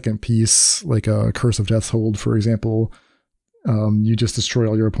have a second piece, like a Curse of Death's Hold, for example, you just destroy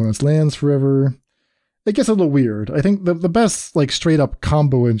all your opponent's lands forever. It gets a little weird. I think the best like straight up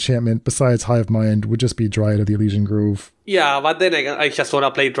combo enchantment besides Hive Mind would just be Dryad of the Elysian Grove. Yeah, but then I just want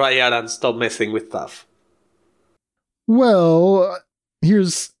to play Dryad and stop messing with stuff. Well,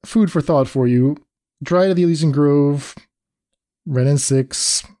 here's food for thought for you. Dryad of the Elysian Grove, Renin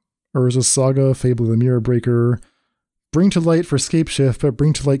 6, Urza's Saga, Fable of the Mirror Breaker, Bring to Light for Scape Shift, but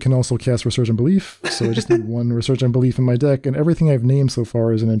Bring to Light can also cast Resurgent Belief, so I just need one Resurgent Belief in my deck, and everything I've named so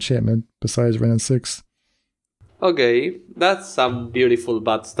far is an enchantment, besides Renin 6. Okay, that's some beautiful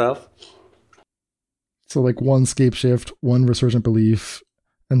bad stuff. So like one Scape Shift, one Resurgent Belief,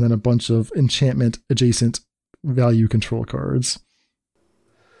 and then a bunch of enchantment-adjacent value control cards.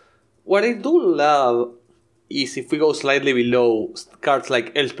 What I do love is if we go slightly below, cards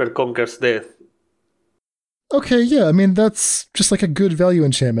like Elspeth Conquers Death. Okay, yeah, I mean, that's just like a good value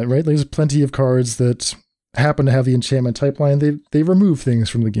enchantment, right? There's plenty of cards that happen to have the enchantment type line. They remove things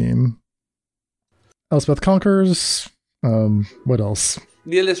from the game. Elspeth Conquers, what else?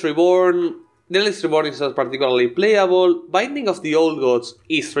 DLS Reborn. DLS Reborn is not particularly playable. Binding of the Old Gods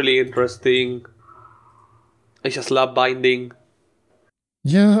is really interesting. I just love Binding.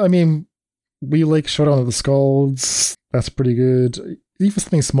 Yeah, I mean, we like Showdown of the Skalds. That's pretty good. Even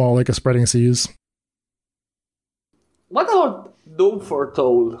something small like a Spreading Seas. What about Doom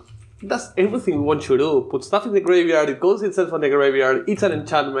Foretold? That's everything we want you to do. Put stuff in the graveyard, it goes itself on the graveyard, it's an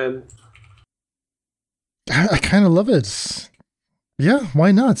enchantment. I kind of love it. Yeah,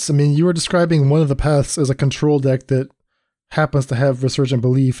 why not? I mean, you were describing one of the paths as a control deck that happens to have Resurgent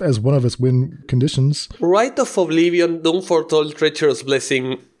Belief as one of its win conditions. Rite of Oblivion, Doom Foretold, Treacherous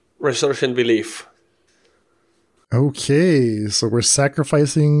Blessing, Resurgent Belief. Okay, so we're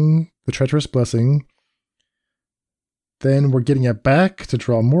sacrificing the Treacherous Blessing. Then we're getting it back to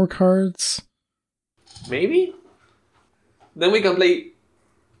draw more cards. Maybe? Then we can play...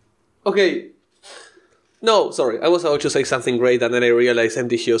 Okay. No, sorry. I was about to say something great and then I realized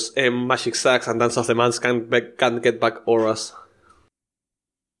Ambitious, Magic Sacks and Dance of the Mans can't get back auras.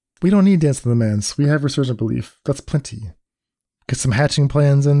 We don't need Dance of the Mans. We have Resurgent Belief. That's plenty. Get some hatching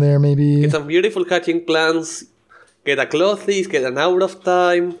plans in there, maybe. Get some beautiful hatching plans. Get a Clothes, get an Out of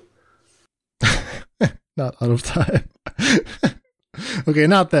Time. Not Out of Time. Okay,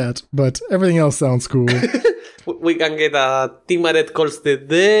 not that, but everything else sounds cool. We can get a Timaret Calls the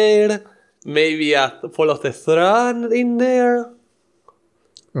Dead, maybe a Fall of the Throne in there.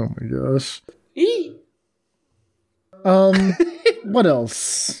 Oh my gosh. Eee. What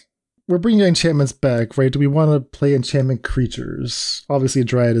else? We're bringing enchantments back, right? Do we want to play enchantment creatures? Obviously,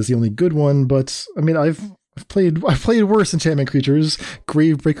 Dryad is the only good one, but I mean, I've played worse enchantment creatures.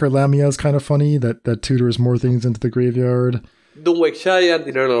 Gravebreaker Lamia is kind of funny. That tutors more things into the graveyard. Doomwake Giant,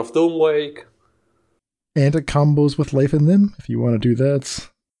 the Eternal of Doomwake. And it combos with Life in Them, if you want to do that.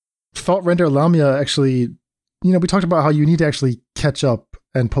 Thought Render Lamia actually, we talked about how you need to actually catch up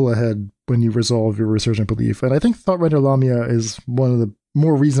and pull ahead when you resolve your Resurgent Belief. And I think Thought Render Lamia is one of the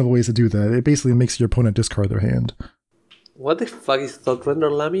more reasonable ways to do that. It basically makes your opponent discard their hand. What the fuck is Thought Render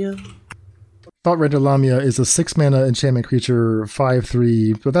Lamia? Thought Render Lamia is a 6-mana enchantment creature,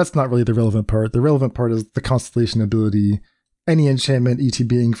 5/3, but that's not really the relevant part. The relevant part is the Constellation ability. Any enchantment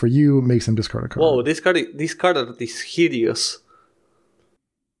ETBing for you makes him discard a card. Whoa, this card is hideous.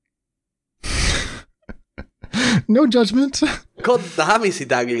 No judgment. God damn, is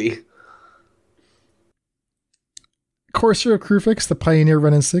it ugly. Courser of Krufix, the Pioneer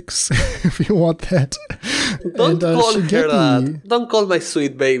Renin 6, if you want that. Don't call her Shigeki. that. Don't call my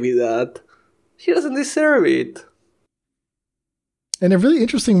sweet baby that. She doesn't deserve it. And a really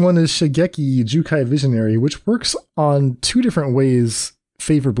interesting one is Shigeki Jukai Visionary, which works on 2 different ways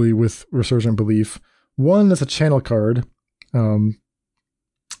favorably with Resurgent Belief. One is a channel card.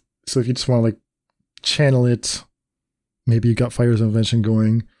 So if you just want to channel it, maybe you got Fires of Invention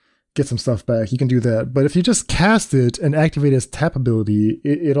going, get some stuff back, you can do that. But if you just cast it and activate its tap ability,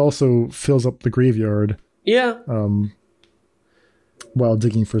 it also fills up the graveyard. Yeah. While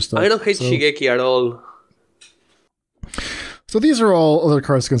digging for stuff. I don't hate Shigeki at all. So these are all other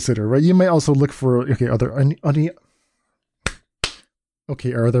cards to consider, right? You might also look for, are there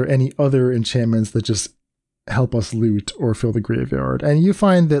any other enchantments that just help us loot or fill the graveyard? And you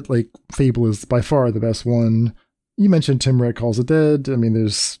find that Fable is by far the best one. You mentioned Timaret Calls the Dead. I mean,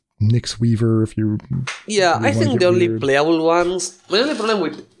 there's Nyx Weaver if you... Yeah, really I think the only weird. playable ones... My only problem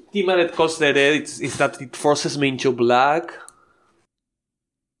with Timaret Calls the Dead is that it forces me into black.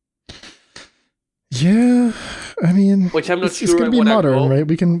 Yeah, I mean... Which I'm not it's sure going to be modern, go. right?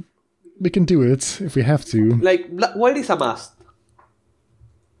 We can do it if we have to. White is a must.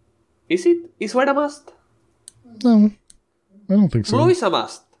 Is it? Is white a must? No, I don't think so. Blue is a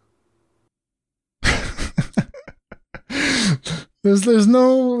must. There's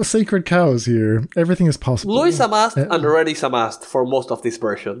no sacred cows here. Everything is possible. Blue is a must and red is a must for most of these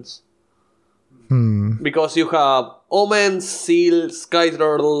versions. Because you have Omen, Seal, Sky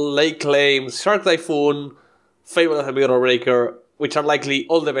Turtle, Lake Claims, Shark Typhoon, Fable of the Mirror Breaker, which are likely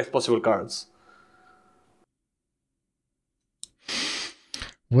all the best possible cards.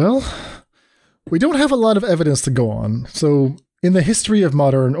 Well, we don't have a lot of evidence to go on. So, in the history of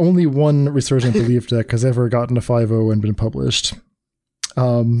Modern, only one Resurgent Belief deck has ever gotten a 5-0 and been published.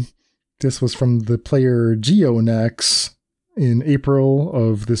 This was from the player Geonax in April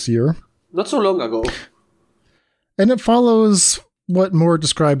of this year. Not so long ago. And it follows what Moore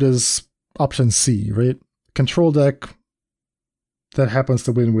described as option C, right? Control deck that happens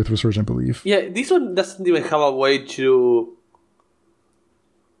to win with Resurgent Belief. Yeah, this one doesn't even have a way to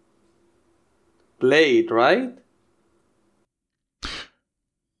play it, right?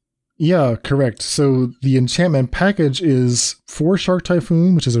 Yeah, correct. So the enchantment package is 4 Shark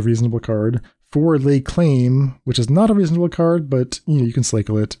Typhoon, which is a reasonable card, 4 Lay Claim, which is not a reasonable card, but you can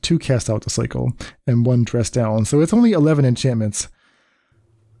cycle it, 2 Cast Out to cycle, and 1 Dress Down. So it's only 11 enchantments.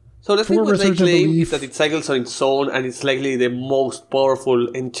 So the thing with Lay Claim is that it cycles on its own, and it's likely the most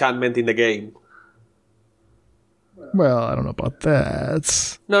powerful enchantment in the game. Well, I don't know about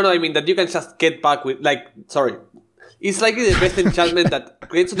that. No, I mean that you can just get back with, it's likely the best enchantment that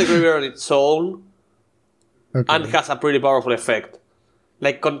creates the graveyard on its own, and has a pretty powerful effect.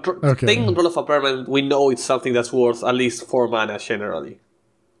 Taking control of a permanent, we know it's something that's worth at least 4 mana generally.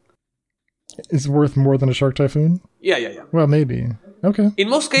 It's worth more than a Shark Typhoon? Yeah. Well, maybe. Okay. In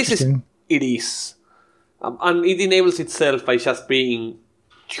most cases, it is. And it enables itself by just being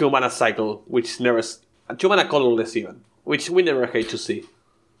 2 mana cycle, which never... 2 mana colorless even, which we never hate to see.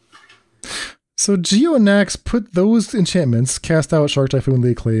 So Geonax put those enchantments, Cast Out, Shark Typhoon,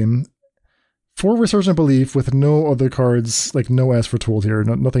 Lay Claim, for Resurgent Belief with no other cards, like no As Foretold here,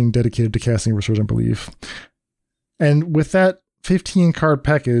 nothing dedicated to casting Resurgent Belief. And with that 15 card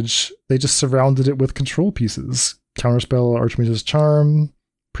package, they just surrounded it with control pieces. Counterspell, Archmage's Charm,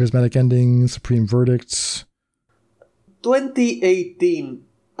 Prismatic Ending, Supreme Verdict. 2018,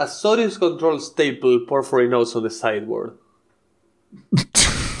 Azorius control staple, Porphyry Notes on the sideboard.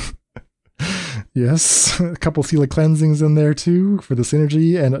 Yes, a couple Seal of Cleansings in there too for the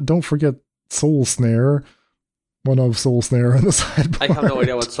synergy, and don't forget Soul Snare. One of Soul Snare on the sideboard. I have no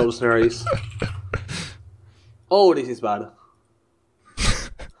idea what Soul Snare is. Oh, this is bad.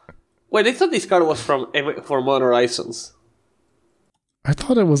 Wait, I thought this card was for Modern Horizons. I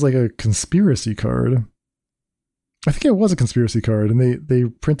thought it was like a conspiracy card. I think it was a conspiracy card, and they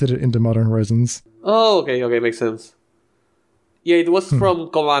printed it into Modern Horizons. Oh, okay, makes sense. Yeah, it was from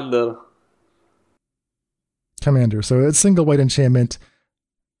Commander. So it's single white enchantment.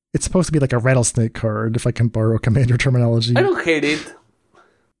 It's supposed to be like a rattlesnake card, if I can borrow Commander terminology. I don't hate it.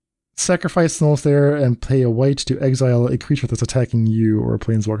 Sacrifice Soul Snare and pay a white to exile a creature that's attacking you or a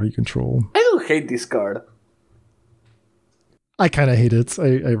planeswalker you control. I don't hate this card. I kind of hate it.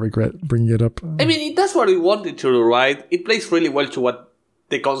 I regret bringing it up. I mean, that's what we wanted to do, right? It plays really well to what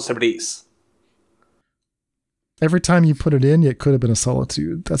the concept is. Every time you put it in, it could have been a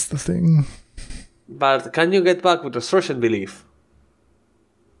Solitude. That's the thing. But can you get back with Resurgent Belief?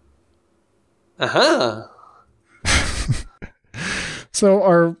 Aha! So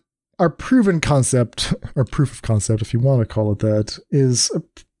our proven concept, or proof of concept, if you want to call it that, is a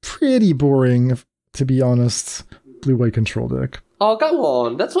pretty boring, to be honest, blue-white control deck. Oh, come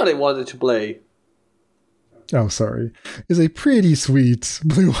on. That's what I wanted to play. Oh, sorry. Is a pretty sweet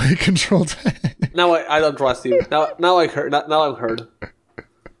blue-white control deck. Now I don't trust you. Now I'm hurt.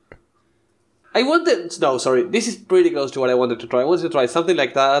 This is pretty close to what I wanted to try. I wanted to try something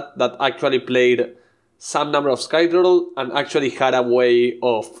like that actually played some number of Sky Turtle and actually had a way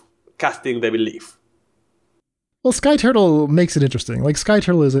of casting the Belief. Well, Sky Turtle makes it interesting. Like, Sky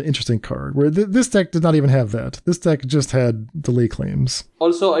Turtle is an interesting card, where this deck did not even have that. This deck just had delay claims.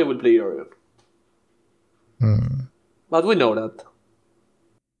 Also, I would play Yorion. But we know that.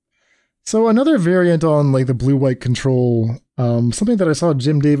 So another variant on like the blue-white control, something that I saw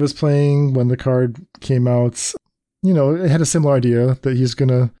Jim Davis playing when the card came out, it had a similar idea that he's going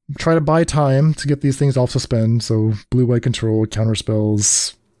to try to buy time to get these things off suspend. So blue-white control,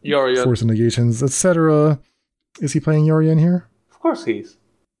 counterspells, Yorion, force negations, etc. Is he playing Yorion here? Of course he is.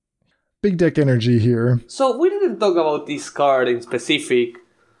 Big deck energy here. So we didn't talk about this card in specific,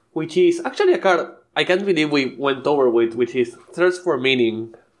 which is actually a card I can't believe we went over with, which is Thirst for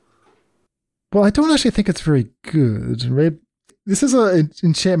Meaning. Well, I don't actually think it's very good, right? This is an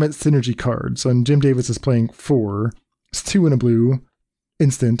enchantment synergy card, so Jim Davis is playing 4. It's 2 in a blue,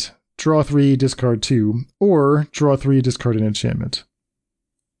 instant, draw 3, discard 2, or draw 3, discard an enchantment.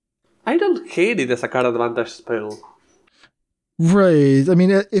 I don't hate it as a card advantage spell. Right. I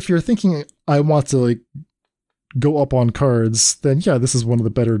mean, if you're thinking I want to like go up on cards, then yeah, this is one of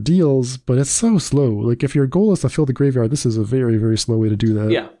the better deals, but it's so slow. Like if your goal is to fill the graveyard, this is a very, very slow way to do that.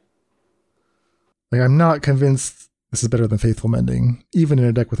 Yeah. Like I'm not convinced this is better than Faithful Mending, even in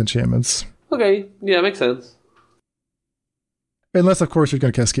a deck with enchantments. Okay, yeah, makes sense. Unless, of course, you're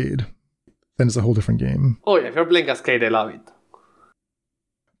going to Cascade. Then it's a whole different game. Oh yeah, if you're playing Cascade, I love it.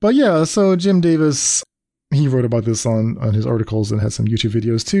 But yeah, so Jim Davis, he wrote about this on his articles and had some YouTube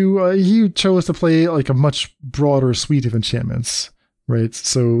videos too. He chose to play like a much broader suite of enchantments, right?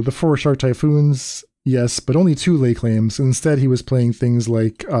 So the 4 Shark Typhoons, yes, but only 2 ley claims. Instead, he was playing things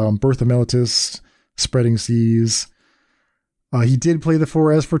like Birth of Meletis, Spreading Seas. He did play the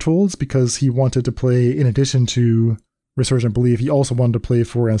 4 As Foretold because he wanted to play, in addition to Resurgent Belief, he also wanted to play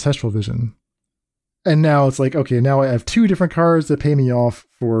 4 Ancestral Vision. And now it's like, okay, now I have 2 different cards that pay me off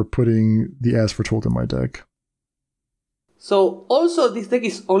for putting the As Foretold in my deck. So, also, this deck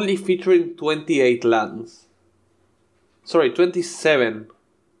is only featuring 28 lands. Sorry, 27.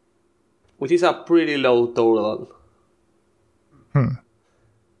 Which is a pretty low total.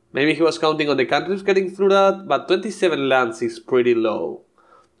 Maybe he was counting on the countries getting through that, but 27 lands is pretty low.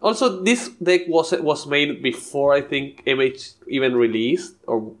 Also, this deck was made before, I think, MH even released,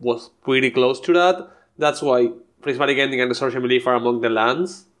 or was pretty close to that. That's why Prismatic Ending and Resurgent Belief are among the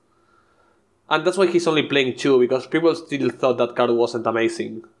lands. And that's why he's only playing 2, because people still thought that card wasn't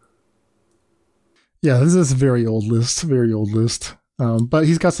amazing. Yeah, this is a very old list. But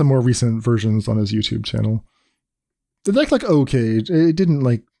he's got some more recent versions on his YouTube channel. The deck looked okay. It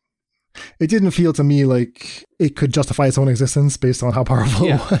didn't feel to me like it could justify its own existence based on how powerful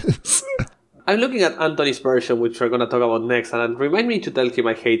it was. I'm looking at Anthony's version, which we're going to talk about next, and remind me to tell him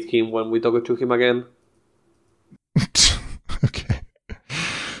I hate him when we talk to him again. Okay.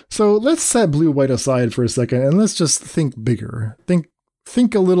 So let's set blue-white aside for a second, and let's just think bigger.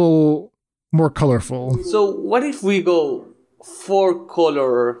 Think a little more colorful. So what if we go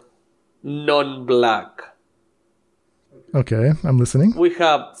 4-color, non-black? Okay, I'm listening. We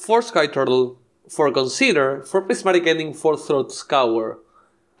have 4 Sky Turtle, 4 Consider, 4 Prismatic Ending, 4 Throat Scour.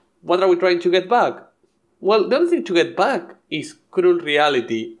 What are we trying to get back? Well, the only thing to get back is Cruel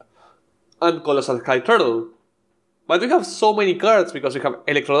Reality and Colossal Sky Turtle. But we have so many cards because we have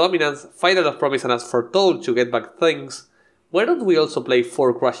Electrodominance, Final of Promise, and As Foretold to get back things. Why don't we also play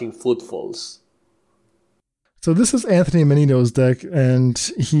 4 Crushing Footfalls? So this is Anthony Menino's deck, and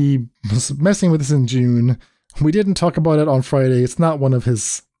he was messing with this in June. We didn't talk about it on Friday. It's not one of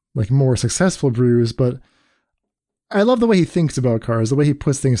his more successful brews, but I love the way he thinks about cards, the way he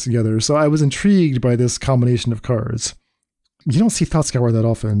puts things together. So I was intrigued by this combination of cards. You don't see Thought Scour that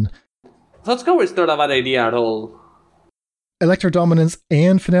often. Thought Scour is not a bad idea at all. Electrodominance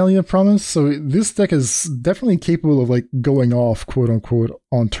and Finale of Promise. So this deck is definitely capable of going off, quote unquote,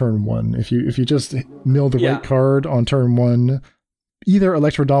 on turn 1. If you just mill the right card on turn 1, either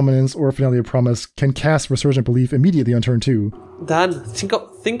Electrodominance or Finale of Promise can cast Resurgent Belief immediately on turn 2. Dan,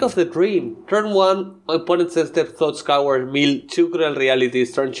 think of the dream. Turn 1, opponent sends their Thought Scour, mill 2 Cruel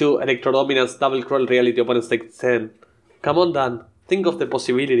Realities. Turn 2, Electrodominance, double Cruel Reality, opponents take 10. Come on, Dan. Think of the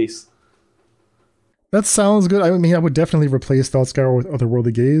possibilities. That sounds good. I mean, I would definitely replace Thought Scour with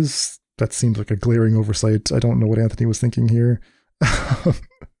Otherworldly Gaze. That seems like a glaring oversight. I don't know what Anthony was thinking here.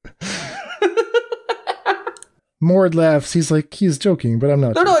 Mord laughs. He's joking, but I'm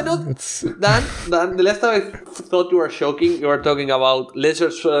not. No, I don't. Dan, the last time I thought you were joking, you were talking about Ledger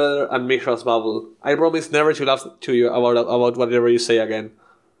Shredder and Mishra's Bubble. I promise never to laugh to you about whatever you say again.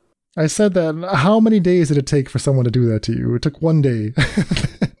 I said that. How many days did it take for someone to do that to you? It took 1 day.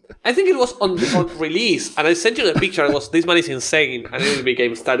 I think it was on release, and I sent you the picture. It was, this man is insane, and it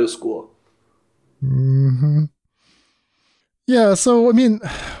became status quo. Mm-hmm. Yeah, so, I mean,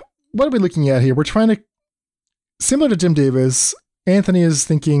 what are we looking at here? We're trying to, similar to Jim Davis, Anthony is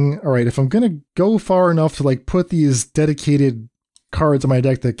thinking, all right, if I'm going to go far enough to put these dedicated cards in my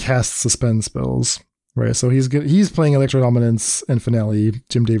deck that cast suspend spells, right? So he's playing Electrodominance and Finale.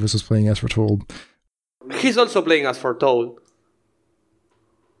 Jim Davis was playing As Foretold. He's also playing As Foretold.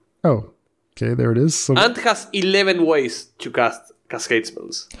 Oh, okay, there it is. So, and has 11 ways to cast Cascade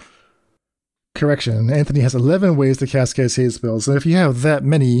spells. Correction, Anthony has 11 ways to cast Cascade spells, and if you have that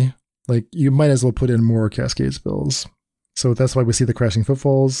many, you might as well put in more Cascade spells. So that's why we see the Crashing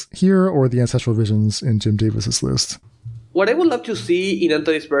Footfalls here, or the Ancestral Visions in Jim Davis's list. What I would love to see in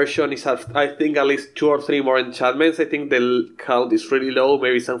Anthony's version is, I think, at least 2 or 3 more enchantments. I think the count is really low,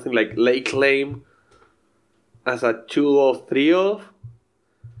 maybe something like Lake Claim as a 2 of 3 of.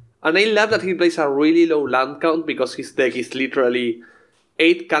 And I love that he plays a really low land count because his deck is literally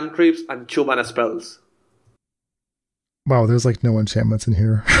 8 cantrips and 2 mana spells. Wow, there's like no enchantments in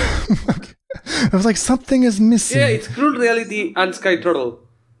here. I was like, something is missing. Yeah, it's Cruel Reality and Sky Turtle.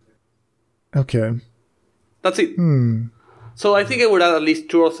 Okay. That's it. So I think I would add at least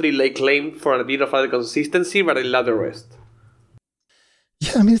 2 or 3 Lake Claim for a bit of other consistency, but I love the rest.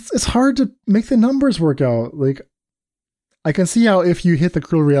 Yeah, I mean, it's hard to make the numbers work out. Like, I can see how if you hit the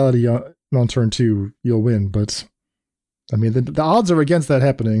Cruel Reality on turn 2, you'll win, but I mean, the odds are against that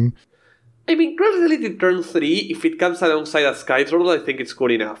happening. I mean, Cruel Reality turn 3, if it comes alongside a Sky Turtle, I think it's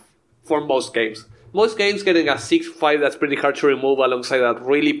good enough for most games. Most games getting a 6-5 that's pretty hard to remove alongside that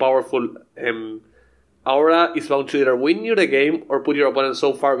really powerful aura is bound to either win you the game or put your opponent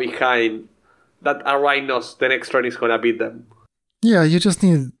so far behind that a Rhinos the next turn is gonna beat them. Yeah, you just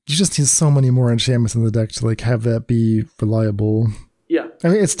need so many more enchantments in the deck to like have that be reliable. Yeah. I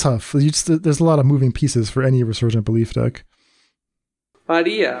mean, it's tough. There's a lot of moving pieces for any Resurgent Belief deck. But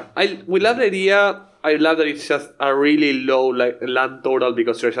yeah, we love the idea. I love that it's just a really low land total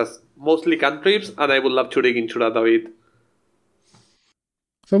because there's just mostly cantrips, and I would love to dig into that a bit.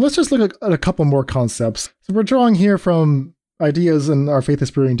 So let's just look at a couple more concepts. So we're drawing here from ideas in our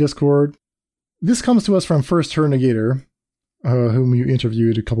Faithless Brewing Discord. This comes to us from First Turn Negator, whom you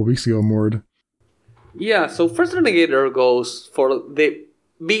interviewed a couple weeks ago, Mord. Yeah, so First Turn Negator goes for the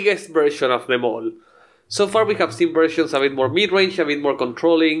biggest version of them all. So far we have seen versions a bit more mid-range, a bit more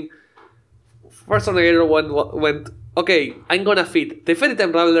controlling. First Turn Negator went, okay, I'm gonna fit Teferi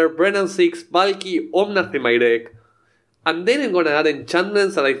Time Traveler, Brennan 6, Valky, Omnath in my deck. And then I'm gonna add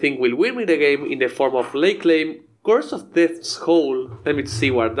enchantments that I think will win me the game in the form of Lake Claim, Curse of Death's Hole. Let me see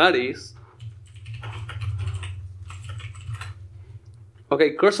what that is.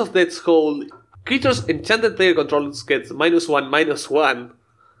 Okay, Curse of Death's Hole. Creatures enchanted player controls gets -1/-1.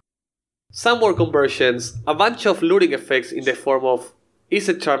 Some more conversions. A bunch of luring effects in the form of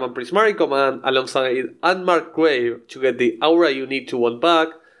Izzet Charm and Prismari Command alongside Unmarked Grave to get the aura you need to want back.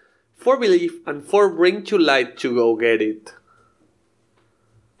 4 Belief and 4 Bring to Light to go get it.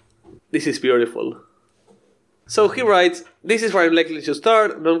 This is beautiful. So he writes, this is where I'm likely to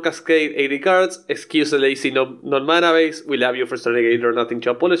start, non-cascade 80 cards, excuse the lazy non-mana base, we love you First Turn Negator, nothing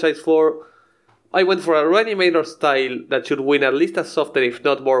to apologize for. I went for a Reanimator style that should win at least as often if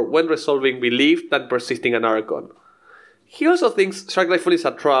not more when resolving Belief than persisting an Archon. He also thinks Shark Typhoon is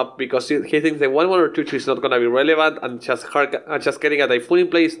a trap because he thinks the 1/1 or 2/2 is not going to be relevant and just getting a Typhoon in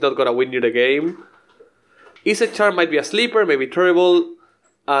play is not going to win you the game. Izzet Charm might be a sleeper, maybe terrible,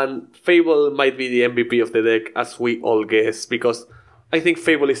 and Fable might be the MVP of the deck as we all guess because I think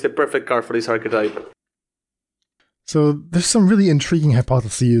Fable is the perfect card for this archetype. So there's some really intriguing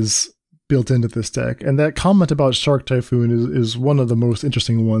hypotheses built into this deck, and that comment about Shark Typhoon is one of the most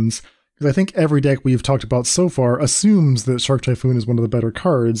interesting ones. Because I think every deck we've talked about so far assumes that Shark Typhoon is one of the better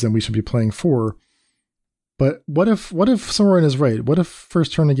cards and we should be playing for. But what if Soren is right? What if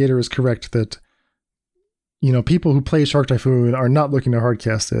First Turn Negator is correct that, you know, people who play Shark Typhoon are not looking to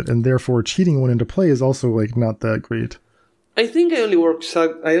hardcast it, and therefore cheating one into play is also like not that great? I think I only want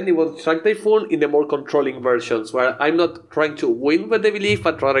Shark Typhoon in the more controlling versions, where I'm not trying to win with the Belief,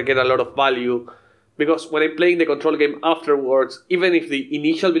 but trying to get a lot of value. Because when I'm playing the control game afterwards, even if the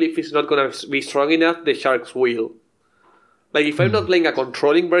initial Belief is not going to be strong enough, the Sharks will. Like, if I'm not playing a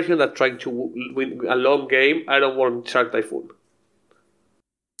controlling version that's trying to win a long game, I don't want Shark Typhoon.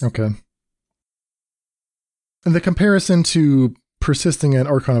 Okay. And the comparison to persisting an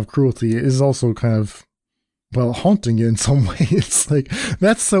Archon of Cruelty is also kind of, well, haunting in some way. It's like,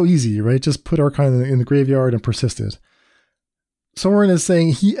 that's so easy, right? Just put Archon in the graveyard and persist it. Soren is saying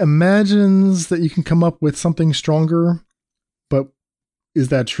he imagines that you can come up with something stronger, but is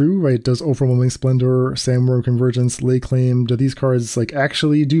that true, right? Does Overwhelming Splendor, Sandworm Convergence, Lay Claim, do these cards like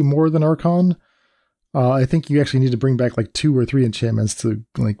actually do more than Archon? I think you actually need to bring back like 2 or 3 enchantments to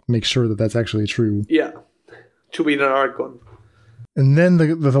like make sure that that's actually true. Yeah, to be an Archon. And then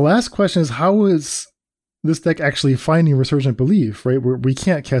the last question is, how is this deck actually finding Resurgent Belief, right? We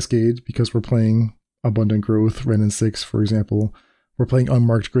can't Cascade because we're playing Abundant Growth, Renin 6, for example. We're playing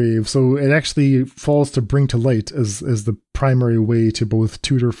Unmarked Grave. So it actually falls to Bring to Light as the primary way to both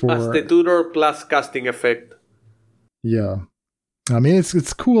tutor for... As the tutor plus casting effect. Yeah. I mean,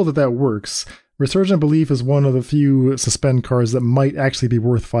 it's cool that works. Resurgent Belief is one of the few suspend cards that might actually be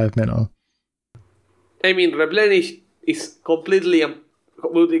worth 5 mana. I mean, Replenish is completely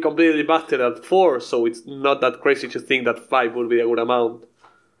busted at 4, so it's not that crazy to think that 5 would be a good amount.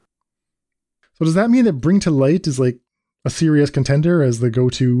 So does that mean that Bring to Light is like a serious contender as the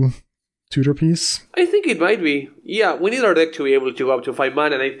go-to tutor piece? I think it might be. Yeah, we need our deck to be able to go up to 5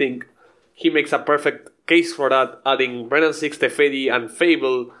 mana, and I think he makes a perfect case for that, adding Brennan 6, Teferi, and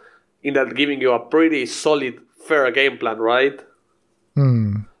Fable, in that giving you a pretty solid fair game plan, right?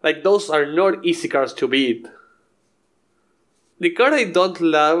 Like, those are not easy cards to beat. The card I don't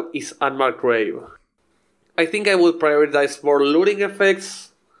love is Unmarked Grave. I think I would prioritize more looting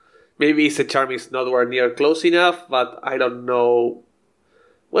effects. Maybe the charm is nowhere near close enough, but I don't know.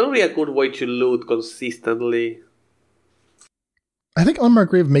 What would be a good way to loot consistently? I think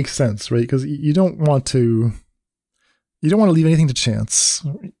Unmarked Grave makes sense, right? Because you don't want to leave anything to chance.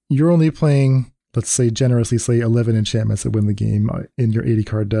 You're only playing, let's say, generously say 11 enchantments that win the game in your 80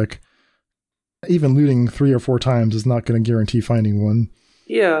 card deck. Even looting 3 or 4 times is not going to guarantee finding one.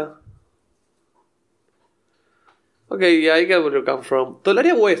 Yeah. Okay, yeah, I get where you come from.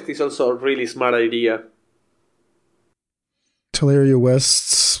 Tolaria West is also a really smart idea. Tolaria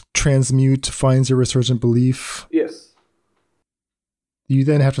West's Transmute finds your Resurgent Belief. Yes. You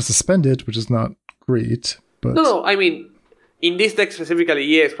then have to suspend it, which is not great. But No, I mean, in this deck specifically,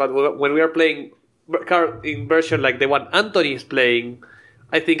 yes, but when we are playing card in version like the one Anthony is playing,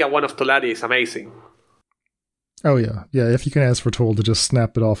 I think a one of Tolaria is amazing. Oh yeah. Yeah, if you can ask for Toll to just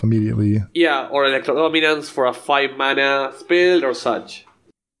snap it off immediately. Yeah, or Electro Dominance for a 5 mana spell or such.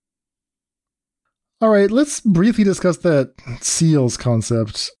 Alright, let's briefly discuss that Seals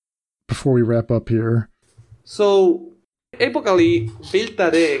concept before we wrap up here. So, Epocally built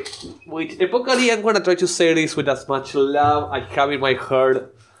a deck, which Epocally, I'm gonna try to say this with as much love I have in my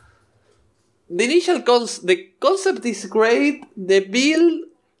heart. The initial the concept is great. The build,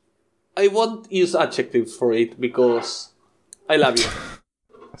 I won't use adjectives for it because I love you.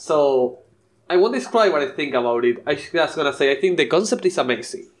 So, I won't describe what I think about it. I'm just gonna say I think the concept is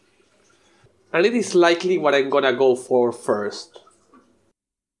amazing. And it is likely what I'm gonna go for first.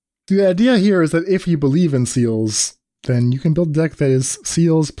 The idea here is that if you believe in Seals, then you can build a deck that is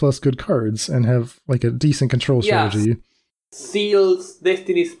Seals plus good cards and have like a decent control strategy. Seals,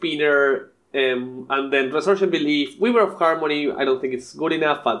 Destiny Spinner, and then Resurgent Belief. Weaver of Harmony, I don't think it's good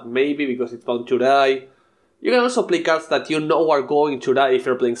enough, but maybe because it's bound to die. You can also play cards that you know are going to die if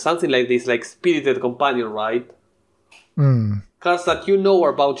you're playing something like this, like Spirited Companion, right? Cards that you know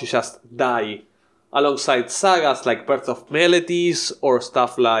are bound to just die. Alongside sagas like Birth of Meletis, or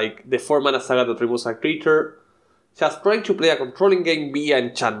stuff like the 4-mana saga that removes a creature. Just trying to play a controlling game via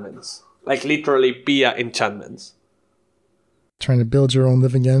enchantments. Like literally via enchantments. Trying to build your own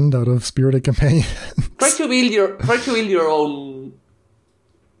living end out of Spirited Companion. Try to build your own.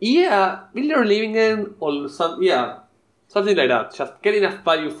 Yeah, build your living end or something like that. Just get enough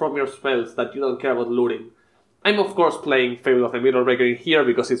value from your spells that you don't care about looting. I'm of course playing Fable of the Mirror Breaker in here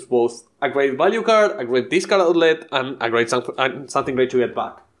because it's both a great value card, a great discard outlet, and a great something great to get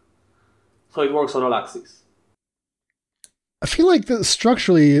back. So it works on all axes. I feel like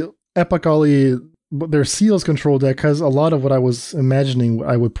structurally, Epocally, their Seals control deck has a lot of what I was imagining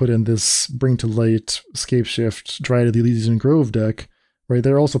I would put in this Bring to Light, Scapeshift, Dryad of the Elysian Grove deck, right?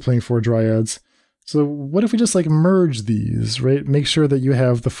 They're also playing 4 Dryads. So what if we just like merge these, right? Make sure that you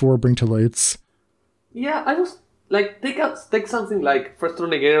have the 4 Bring to Lights. Yeah, I was like, take something like First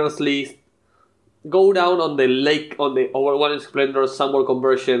Renegator's List, go down on the lake, on the Overwhelming Splendor, Sunward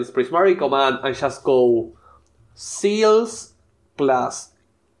Conversions, Prismari Command, and just go Seals plus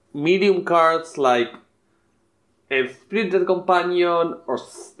medium cards like a Spirited Companion, or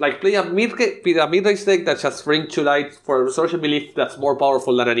like play a mid-range deck that just Bring to Light for a Resurgent Belief that's more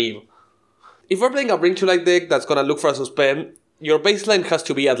powerful than an Eve. If we're playing a Bring to Light deck that's gonna look for a suspend, your baseline has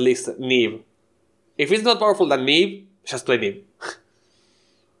to be at least Neve. If it's not powerful than Neve, just play Neve.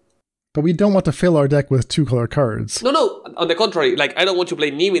 But we don't want to fill our deck with 2-color cards. No, on the contrary, like I don't want to play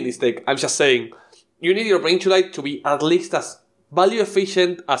Neve in this deck. I'm just saying, you need your Bring to Light to be at least as value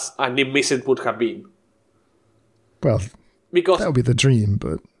efficient as a Niv Mizzet would have been. Well, because that would be the dream,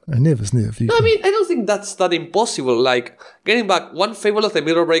 but a Niv is Niv. I mean, I don't think that's that impossible. Like, getting back 1 Fable of the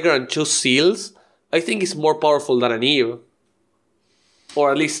Mirror Breaker and 2 Seals, I think is more powerful than an Eve.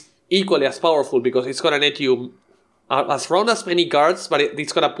 Or at least equally as powerful, because it's gonna net you as round as many cards, but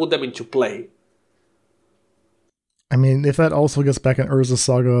it's gonna put them into play. I mean, if that also gets back an Urza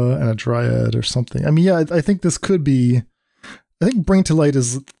Saga and a Dryad or something. I mean, yeah, I think this could be... I think Bring to Light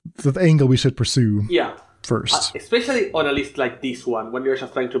is the angle we should pursue first. Especially on a list like this one, when you're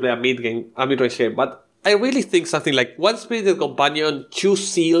just trying to play a mid-range game. But I really think something like 1 Spirited Companion, 2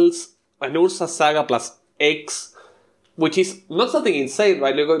 Seals, an Urza Saga plus X, which is not something insane,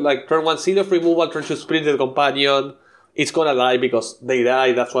 right? Like turn 1 Seal of Removal, turn 2 Spirited Companion, it's gonna die because they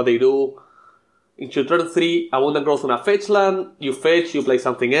die, that's what they do. Into turn 3, Abundant Growth on a fetch land, you fetch, you play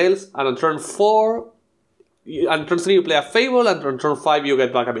something else, and on turn 4... and turn 3 you play a Fable, and on turn 5 you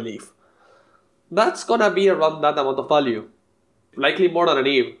get back a Belief. That's gonna be around that amount of value. Likely more than an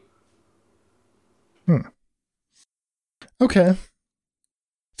Eve. Okay.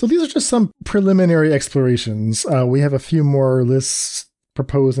 So these are just some preliminary explorations. We have a few more lists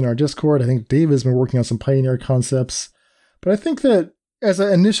proposed in our Discord. I think Dave has been working on some Pioneer concepts. But I think that as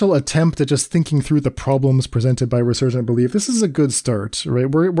an initial attempt at just thinking through the problems presented by Resurgent Belief, this is a good start, right?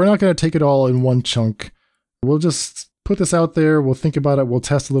 We're not going to take it all in one chunk. We'll just put this out there. We'll think about it. We'll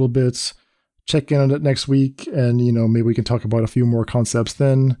test a little bit, check in on it next week, and, maybe we can talk about a few more concepts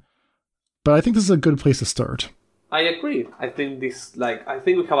then. But I think this is a good place to start. I agree. I think we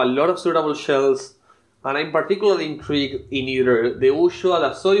have a lot of suitable shells, and I'm particularly intrigued in either the usual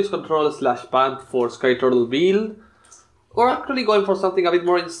Asorius control / Band for Sky Turtle build, or actually going for something a bit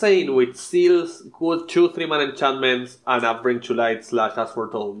more insane with seals, good 2-3 mana enchantments, and a Bring to Light /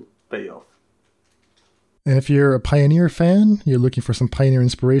 Asphortone payoff. And if you're a Pioneer fan, you're looking for some Pioneer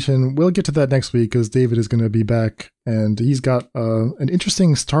inspiration, we'll get to that next week because David is going to be back and he's got an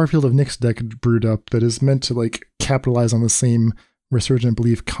interesting Starfield of Nyx deck brewed up that is meant to capitalize on the same Resurgent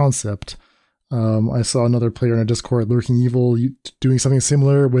Belief concept. I saw another player in a Discord, Lurking Evil, doing something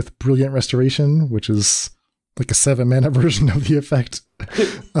similar with Brilliant Restoration, which is like a 7-mana version of the effect.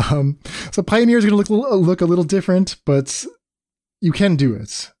 So Pioneer is going to look a little different, but you can do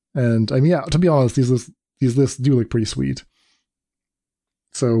it. And to be honest, these lists do look pretty sweet.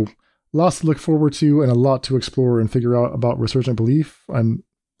 So, lots to look forward to and a lot to explore and figure out about Resurgent Belief. I'm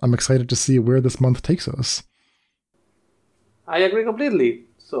excited to see where this month takes us. I agree completely.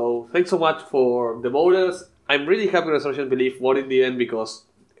 So, thanks so much for the voters. I'm really happy Resurgent Belief won in the end because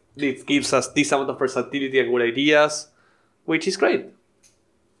it gives us this amount of versatility and good ideas, which is great.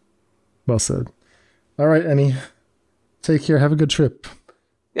 Well said. All right, Emmy. Take care. Have a good trip.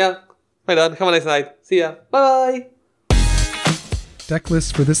 Yeah. Bye, Dan. Have a nice night. See ya. Bye! Deck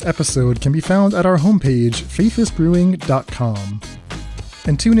lists for this episode can be found at our homepage, faithlessbrewing.com.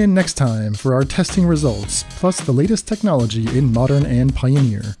 And tune in next time for our testing results, plus the latest technology in Modern and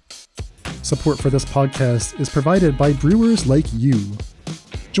Pioneer. Support for this podcast is provided by brewers like you.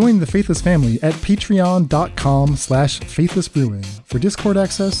 Join the Faithless family at patreon.com/faithlessbrewing for Discord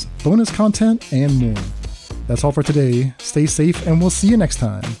access, bonus content, and more. That's all for today. Stay safe, and we'll see you next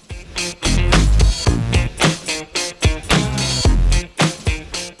time.